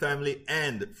Posse family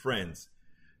and friends,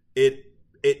 it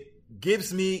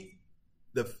gives me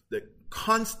the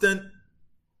constant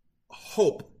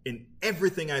hope in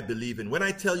everything I believe in. When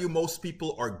I tell you most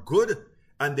people are good,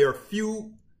 and there are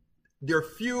few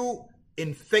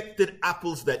infected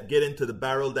apples that get into the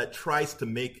barrel that tries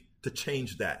to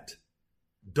change that.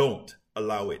 Don't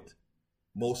allow it.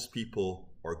 Most people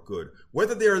are good.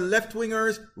 Whether they are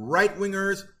left-wingers,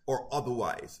 right-wingers, or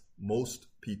otherwise, most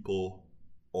people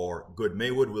are good.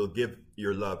 Maywood will give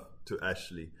your love to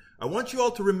Ashley. I want you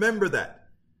all to remember that.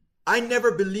 I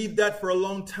never believed that for a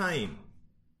long time.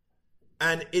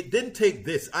 And it didn't take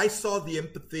this. I saw the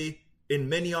empathy in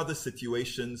many other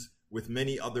situations with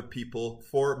many other people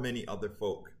for many other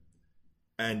folk.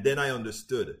 And then I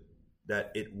understood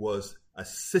that it was a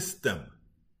system.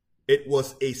 It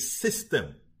was a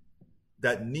system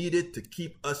that needed to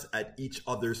keep us at each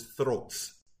other's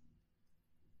throats.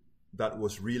 That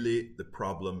was really the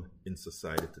problem in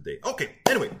society today. Okay,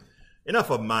 anyway, enough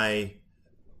of my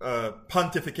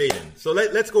pontificating. So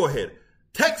let's go ahead.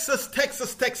 Texas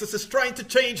is trying to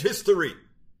change history.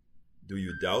 Do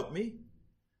you doubt me?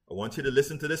 I want you to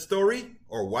listen to this story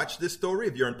or watch this story.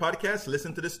 If you're on podcast,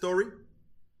 listen to this story.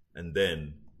 And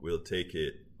then we'll take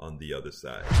it on the other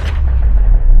side.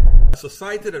 A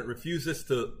society that refuses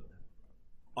to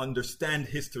understand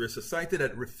history, a society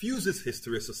that refuses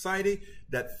history, a society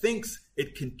that thinks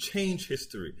it can change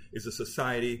history is a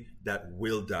society that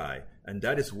will die. And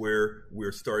that is where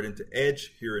we're starting to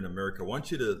edge here in America. I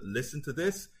want you to listen to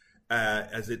this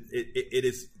as it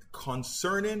is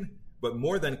concerning, but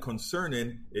more than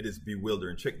concerning, it is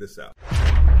bewildering. Check this out.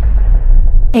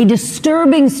 A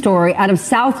disturbing story out of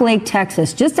Southlake,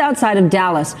 Texas, just outside of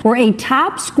Dallas, where a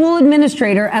top school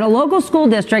administrator at a local school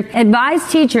district advised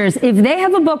teachers if they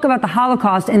have a book about the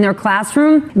Holocaust in their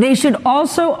classroom, they should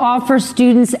also offer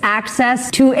students access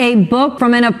to a book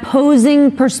from an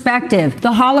opposing perspective,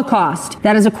 the Holocaust.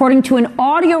 That is according to an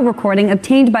audio recording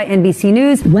obtained by NBC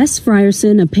News. Wes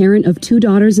Frierson, a parent of 2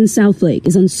 daughters in Southlake,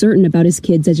 is uncertain about his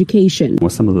kids' education.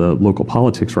 With some of the local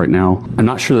politics right now, I'm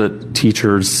not sure that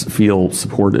teachers feel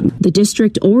supported. The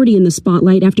district already in the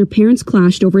spotlight after parents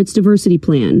clashed over its diversity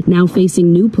plan, now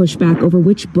facing new pushback over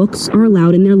which books are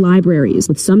allowed in their libraries,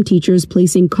 with some teachers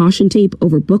placing caution tape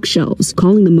over bookshelves,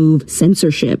 calling the move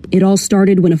censorship. It all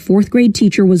started when a 4th grade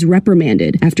teacher was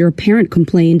reprimanded after a parent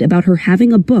complained about her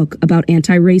having a book about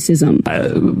anti-racism. I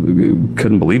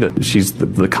couldn't believe it. She's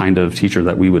the kind of teacher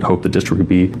that we would hope the district would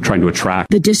be trying to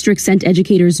attract. The district sent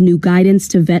educators new guidance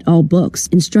to vet all books,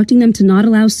 instructing them to not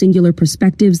allow singular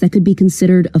perspectives that could be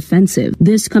considered offensive.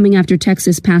 This coming after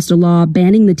Texas passed a law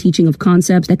banning the teaching of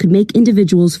concepts that could make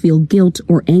individuals feel guilt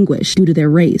or anguish due to their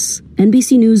race.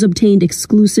 NBC News obtained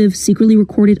exclusive, secretly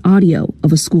recorded audio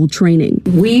of a school training.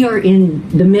 We are in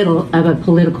the middle of a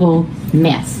political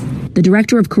mess. The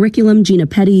director of curriculum, Gina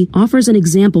Petty, offers an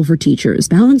example for teachers.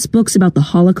 Balance books about the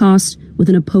Holocaust with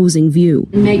an opposing view.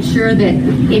 Make sure that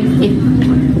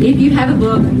if you have a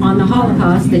book on the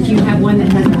Holocaust, that you have one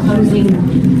that has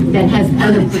opposing, that has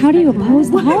other. How do you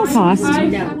oppose the Holocaust?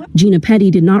 Gina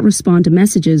Petty did not respond to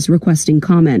messages requesting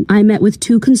comment. I met with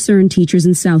 2 concerned teachers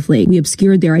in Southlake. We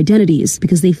obscured their identities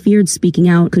because they feared speaking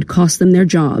out could cost them their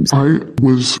jobs. I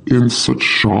was in such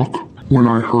shock when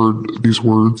I heard these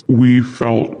words. We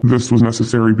felt this was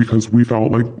necessary because we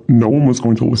felt like no one was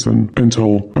going to listen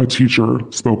until a teacher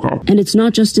spoke up. And it's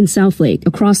not just in Southlake.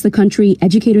 Across the country,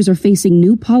 educators are facing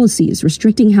new policies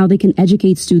restricting how they can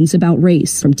educate students about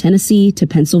race, from Tennessee to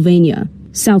Pennsylvania.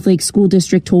 Southlake School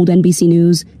District told NBC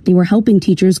News they were helping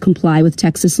teachers comply with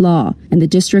Texas law, and the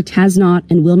district has not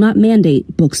and will not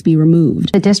mandate books be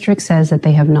removed. The district says that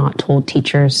they have not told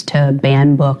teachers to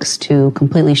ban books, to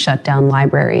completely shut down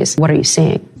libraries. What are you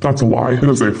seeing? That's a lie. It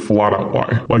is a flat-out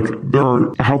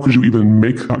lie. How could you even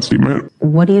make that statement?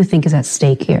 What do you think is at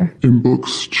stake here? In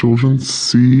books, children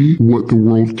see what the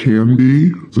world can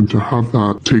be, and to have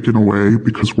that taken away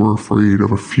because we're afraid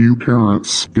of a few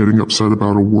parents getting upset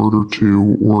about a word or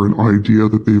two or an idea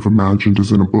that they've imagined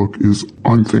is in a book is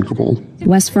unthinkable.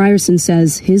 Wes Frierson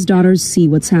says his daughters see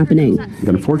what's happening.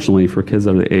 Unfortunately, for kids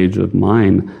of the age of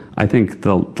mine, I think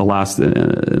the last,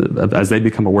 as they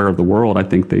become aware of the world, I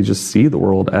think they just see the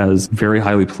world as very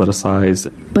highly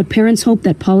politicized. But parents hope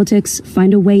that politics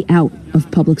find a way out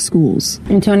of public schools.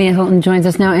 Antonia Hilton joins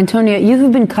us now. Antonia, you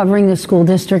have been covering the school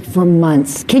district for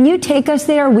months. Can you take us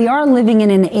there? We are living in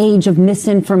an age of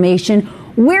misinformation.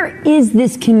 Where is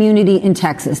this community in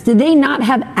Texas? Do they not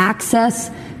have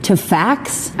access to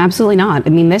facts? Absolutely not. I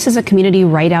mean, this is a community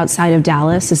right outside of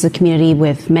Dallas. This is a community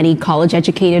with many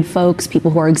college-educated folks,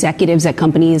 people who are executives at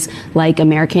companies like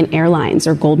American Airlines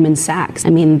or Goldman Sachs.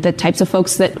 I mean, the types of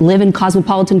folks that live in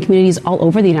cosmopolitan communities all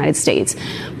over the United States.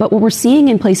 But what we're seeing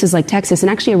in places like Texas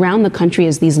and actually around the country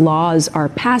as these laws are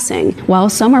passing, while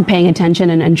some are paying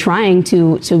attention and trying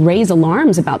to raise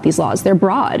alarms about these laws, they're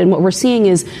broad. And what we're seeing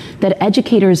is that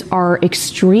educators are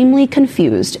extremely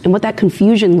confused. And what that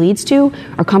confusion leads to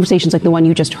are conversations like the one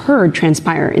you just heard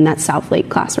transpire in that South Lake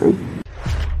classroom.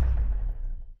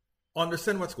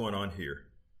 Understand what's going on here.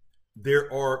 There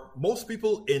are most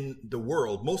people in the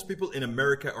world, most people in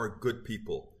America are good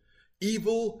people.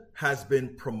 Evil has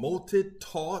been promoted,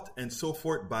 taught, and so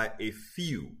forth by a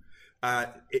few.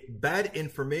 Bad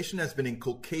information has been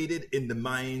inculcated in the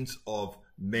minds of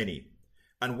many.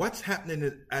 And what's happening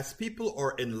is, as people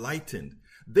are enlightened,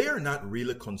 they are not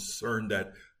really concerned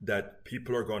that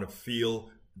people are going to feel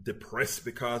depressed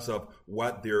because of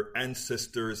what their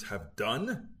ancestors have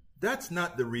done. That's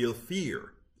not the real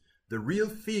fear. The real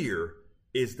fear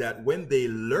is that when they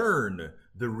learn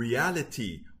the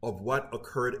reality of what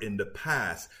occurred in the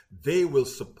past, they will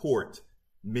support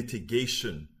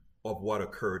mitigation of what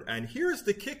occurred. And here's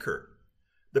the kicker.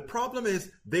 The problem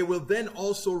is they will then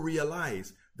also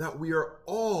realize that we are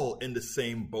all in the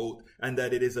same boat and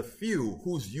that it is a few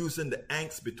who's using the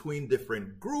angst between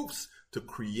different groups to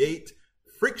create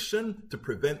friction to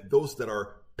prevent those that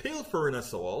are pilfering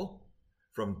us all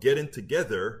from getting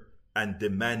together and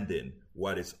demanding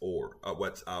what's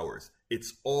ours.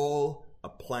 It's all a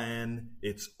plan.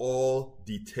 It's all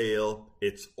detail.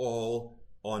 It's all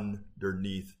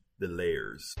underneath the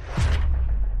layers.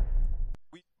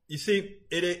 You see,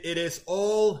 it is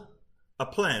all a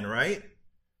plan, right?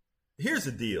 Here's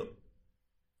the deal.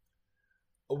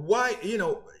 Why,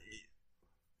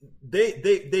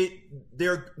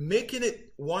 they're making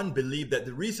it one believe that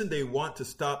the reason they want to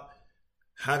stop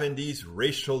having these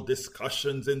racial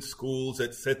discussions in schools,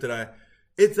 etc.,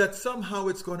 is that somehow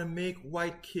it's going to make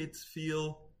white kids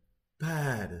feel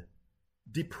bad,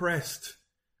 depressed,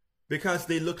 because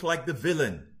they look like the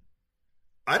villain.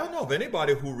 I don't know of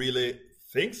anybody who really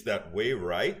thinks that way,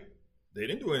 right? They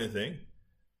didn't do anything.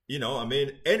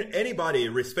 Anybody,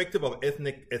 irrespective of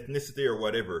ethnicity or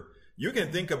whatever, you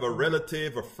can think of a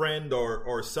relative, a friend,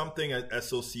 or something, an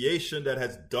association that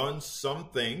has done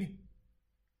something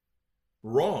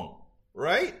wrong,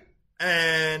 right?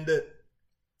 And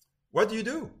what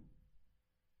do?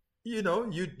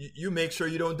 You make sure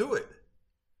you don't do it.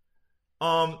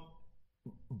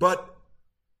 But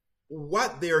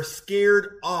what they're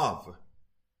scared of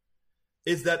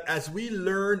is that as we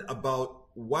learn about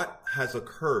what has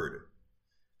occurred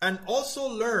and also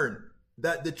learn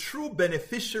that the true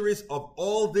beneficiaries of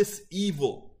all this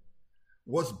evil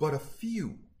was but a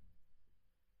few,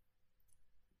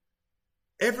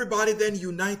 everybody then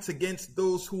unites against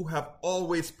those who have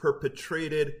always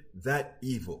perpetrated that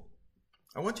evil.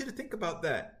 I want you to think about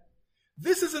that.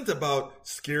 This isn't about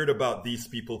scared about these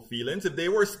people's feelings. If they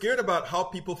were scared about how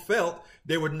people felt,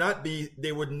 they would not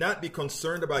be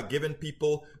concerned about giving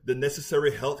people the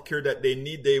necessary health care that they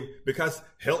need. Because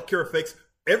health care affects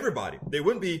everybody. They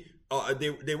wouldn't be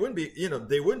they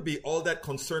wouldn't be all that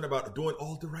concerned about doing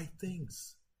all the right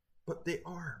things. But they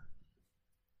are.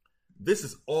 This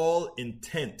is all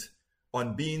intent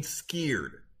on being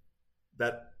scared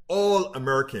that all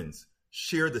Americans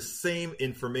share the same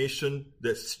information,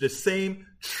 the same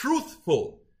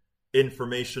truthful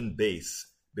information base.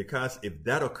 Because if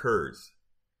that occurs,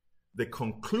 the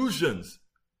conclusions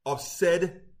of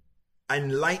said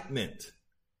enlightenment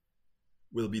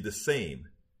will be the same.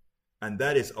 And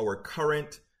that is our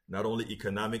current, not only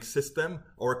economic system,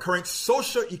 our current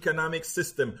socio-economic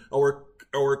system, our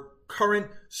current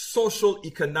social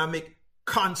economic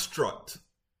construct,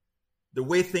 the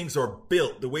way things are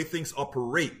built, the way things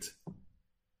operate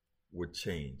would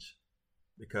change,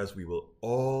 because we will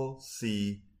all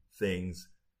see things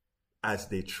as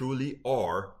they truly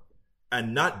are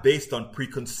and not based on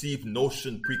preconceived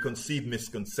notion, preconceived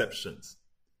misconceptions.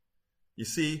 You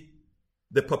see,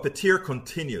 the puppeteer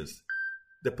continues.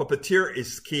 The puppeteer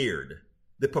is scared.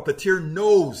 The puppeteer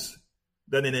knows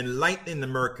that an enlightening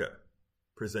America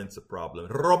presents a problem.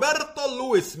 Roberto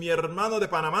Luis, mi hermano de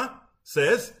Panama,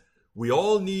 says, we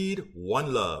all need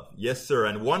one love. Yes, sir.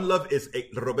 And one love is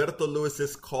Roberto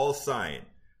Luis's call sign.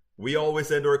 We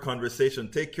always end our conversation.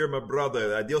 Take care, my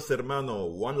brother. Adios, hermano.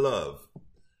 One love.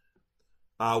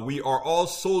 We are all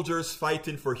soldiers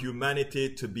fighting for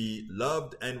humanity to be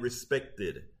loved and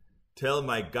respected. Tell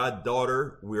my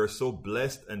goddaughter we are so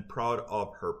blessed and proud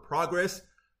of her progress.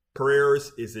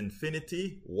 Prayers is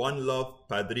infinity. One love,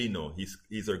 Padrino.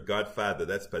 He's our godfather.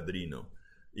 That's Padrino.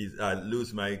 I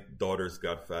lose my daughter's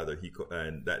godfather.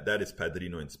 And that is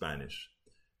Padrino in Spanish.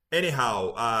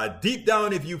 Anyhow, deep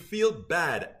down, if you feel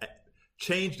bad,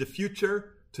 change the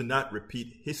future to not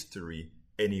repeat history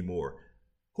anymore.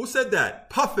 Who said that?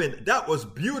 Puffin. That was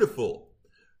beautiful.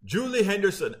 Julie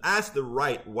Henderson asked the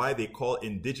right why they call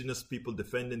indigenous people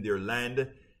defending their land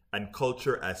and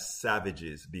culture as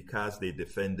savages, because they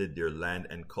defended their land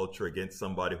and culture against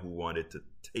somebody who wanted to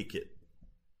take it.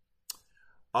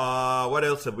 What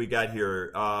else have we got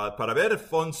here? Para ver,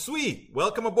 Fonsui.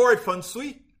 Welcome aboard,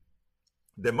 Fonsui.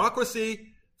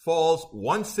 Democracy falls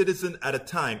one citizen at a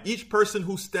time. Each person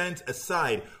who stands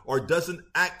aside or doesn't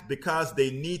act because they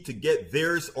need to get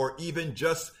theirs or even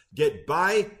just get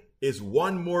by is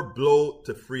one more blow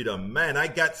to freedom. Man, I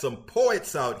got some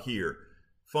poets out here.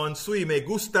 Fonsui, me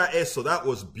gusta eso. That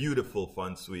was beautiful,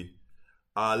 Fonsui.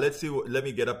 Let's see. Let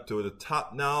me get up to the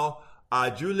top now.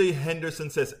 Julie Henderson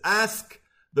says, ask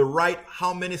the right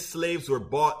how many slaves were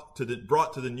brought to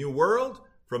the New World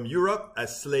from Europe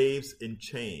as slaves in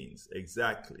chains.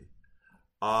 Exactly.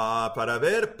 Para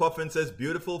ver, Puffin says,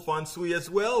 beautiful, Fonsui as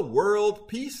well. World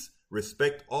peace,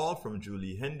 respect all from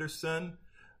Julie Henderson.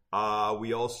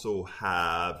 We also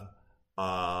have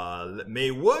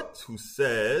May Wood, who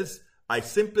says, I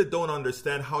simply don't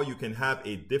understand how you can have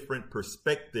a different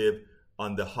perspective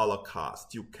on the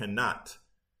Holocaust. You cannot.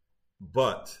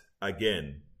 But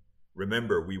again,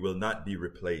 remember, we will not be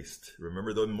replaced.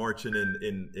 Remember the marching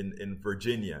in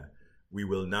Virginia. We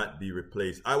will not be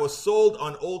replaced. I was sold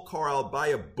on old car. I'll buy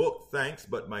a book, thanks,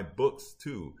 but my books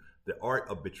too. The Art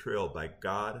of Betrayal by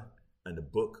God and the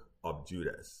Book of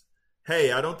Judas.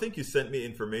 Hey, I don't think you sent me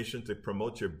information to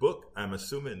promote your book. I'm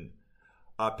assuming.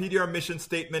 PDR mission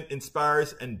statement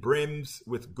inspires and brims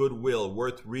with goodwill.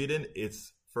 Worth reading.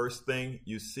 It's first thing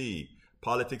you see.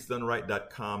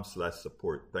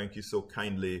 politicsdoneright.com/support. Thank you so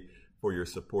kindly for your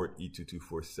support,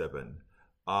 E2247.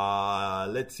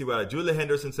 Let's see what Julie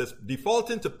Henderson says.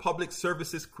 Defaulting to public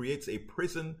services creates a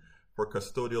prison for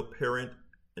custodial parent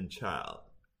and child.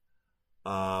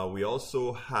 We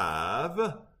also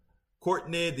have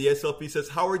Courtney, the SLP says,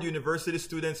 Howard University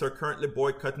students are currently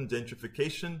boycotting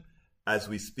gentrification as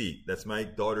we speak. That's my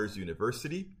daughter's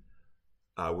university,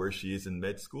 where she is in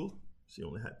med school. She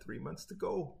only had 3 months to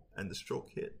go and the stroke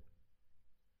hit.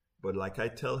 But like I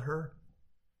tell her,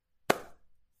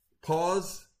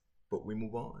 pause, but we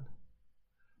move on.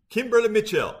 Kimberly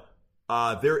Mitchell,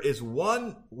 there is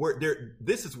one where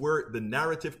this is where the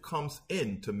narrative comes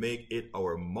in to make it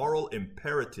our moral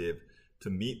imperative to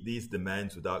meet these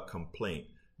demands without complaint.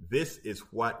 This is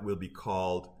what will be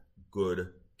called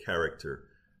good character.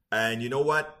 And you know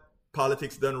what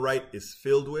Politics Done Right is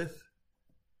filled with?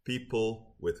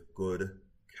 People with good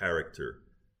character.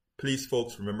 Please,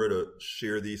 folks, remember to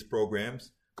share these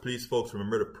programs. Please, folks,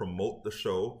 remember to promote the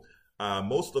show.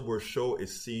 Most of our show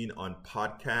is seen on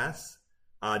podcasts.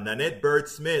 Nanette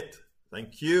Bird-Smith,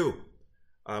 thank you.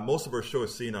 Most of our show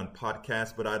is seen on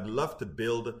podcasts, but I'd love to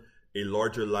build a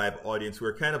larger live audience.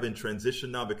 We're kind of in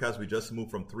transition now because we just moved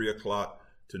from 3 o'clock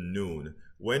to noon.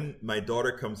 When my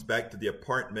daughter comes back to the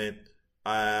apartment,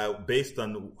 based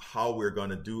on how we're going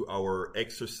to do our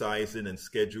exercising and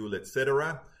schedule,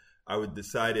 etc., I would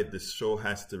decide if this show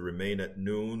has to remain at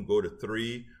noon, go to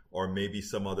 3, or maybe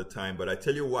some other time. But I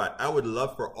tell you what, I would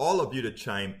love for all of you to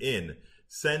chime in.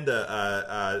 Send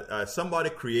somebody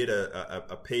create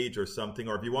a page or something,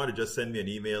 or if you want to just send me an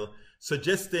email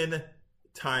suggesting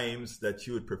times that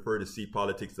you would prefer to see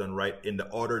Politics Done Right in the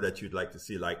order that you'd like to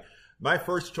see. Like, my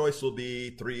first choice will be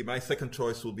 3, my second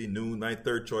choice will be noon, my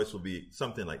third choice will be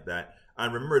something like that.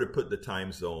 And remember to put the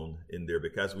time zone in there,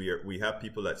 because we have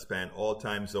people that span all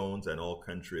time zones and all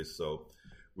countries, so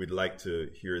we'd like to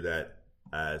hear that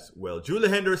as well. Julie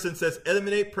Henderson says,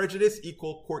 eliminate prejudice,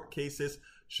 equal court cases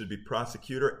should be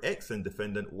prosecutor X and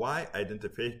defendant Y.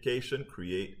 Identification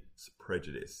creates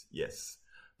prejudice. Yes.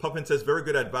 Puffin says, very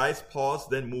good advice. Pause,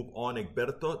 then move on,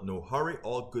 Egberto. No hurry.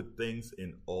 All good things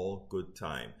in all good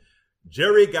time.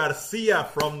 Jerry Garcia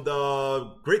from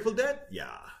the Grateful Dead?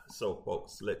 Yeah. So,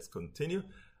 folks, let's continue.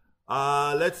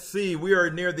 Let's see. We are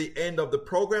near the end of the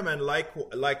program, and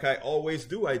like I always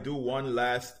do, I do one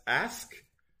last ask.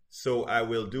 So I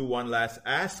will do one last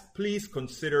ask. Please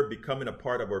consider becoming a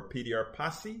part of our PDR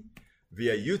Posse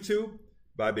via YouTube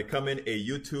by becoming a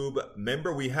YouTube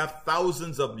member. We have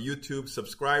thousands of YouTube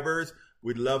subscribers.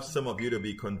 We'd love some of you to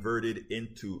be converted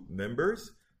into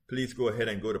members. Please go ahead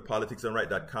and go to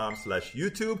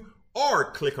politicsdoneright.com/YouTube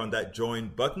or click on that join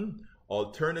button.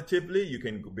 Alternatively, you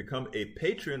can become a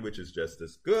patron, which is just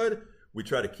as good. We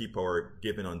try to keep our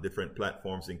giving on different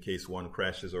platforms in case one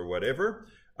crashes or whatever.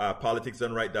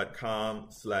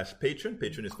 politicsdoneright.com/patron.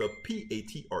 Patron is spelled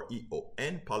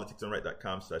Patreon.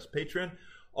 politicsdoneright.com/patron.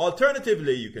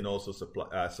 Alternatively, you can also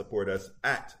support us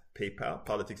at PayPal,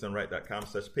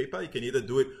 politicsdoneright.com/PayPal. You can either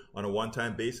do it on a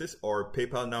one-time basis, or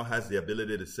PayPal now has the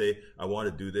ability to say, I want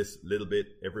to do this little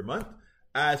bit every month,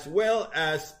 as well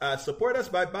as support us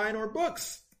by buying our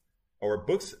books. Our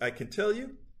books, I can tell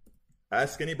you,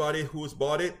 ask anybody who's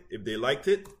bought it if they liked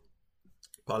it.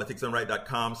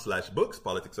 politicsdoneright.com/books,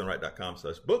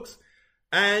 politicsdoneright.com/books.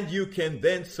 And you can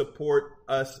then support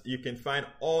us. You can find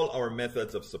all our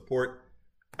methods of support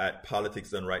at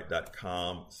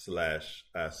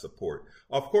politicsdoneright.com/support.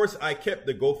 Of course, I kept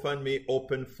the GoFundMe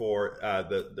open for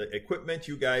the equipment.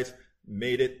 You guys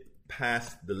made it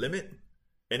past the limit.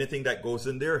 Anything that goes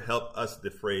in there, help us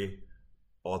defray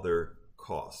other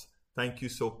costs. Thank you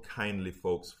so kindly,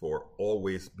 folks, for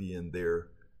always being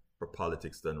there for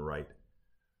Politics Done Right.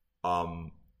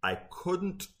 I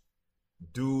couldn't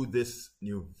do this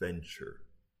new venture.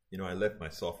 You know, I left my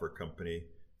software company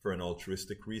for an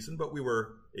altruistic reason, but we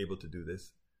were able to do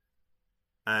this.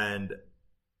 And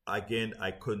again, I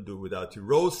couldn't do it without you.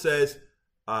 Rose says,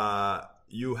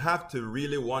 you have to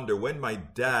really wonder, when my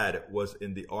dad was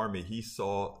in the army, he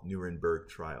saw Nuremberg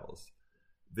trials.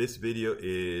 This video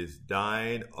is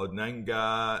Dine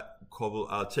Onanga Kobel.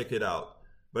 I'll check it out.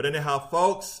 But anyhow,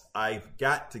 folks, I've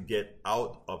got to get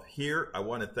out of here. I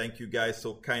want to thank you guys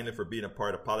so kindly for being a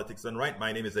part of Politics Done Right.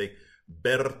 My name is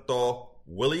Berto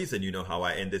Willies, and you know how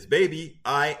I end this baby.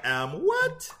 I am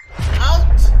what?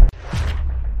 Out!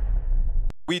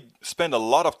 We spend a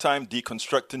lot of time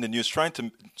deconstructing the news, trying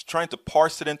to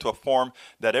parse it into a form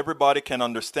that everybody can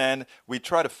understand. We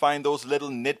try to find those little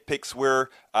nitpicks where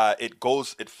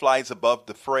it flies above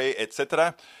the fray,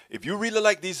 etc. If you really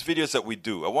like these videos that we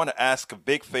do, I want to ask a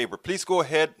big favor. Please go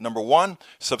ahead, number one,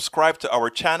 subscribe to our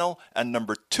channel, and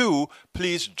number two,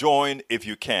 please join if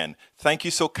you can. Thank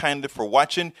you so kindly for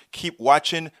watching. Keep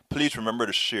watching. Please remember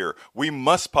to share. We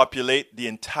must populate the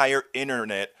entire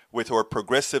internet with our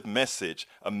progressive message,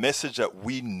 a message that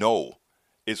we know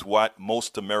is what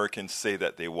most Americans say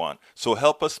that they want. So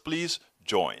help us, please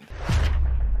join.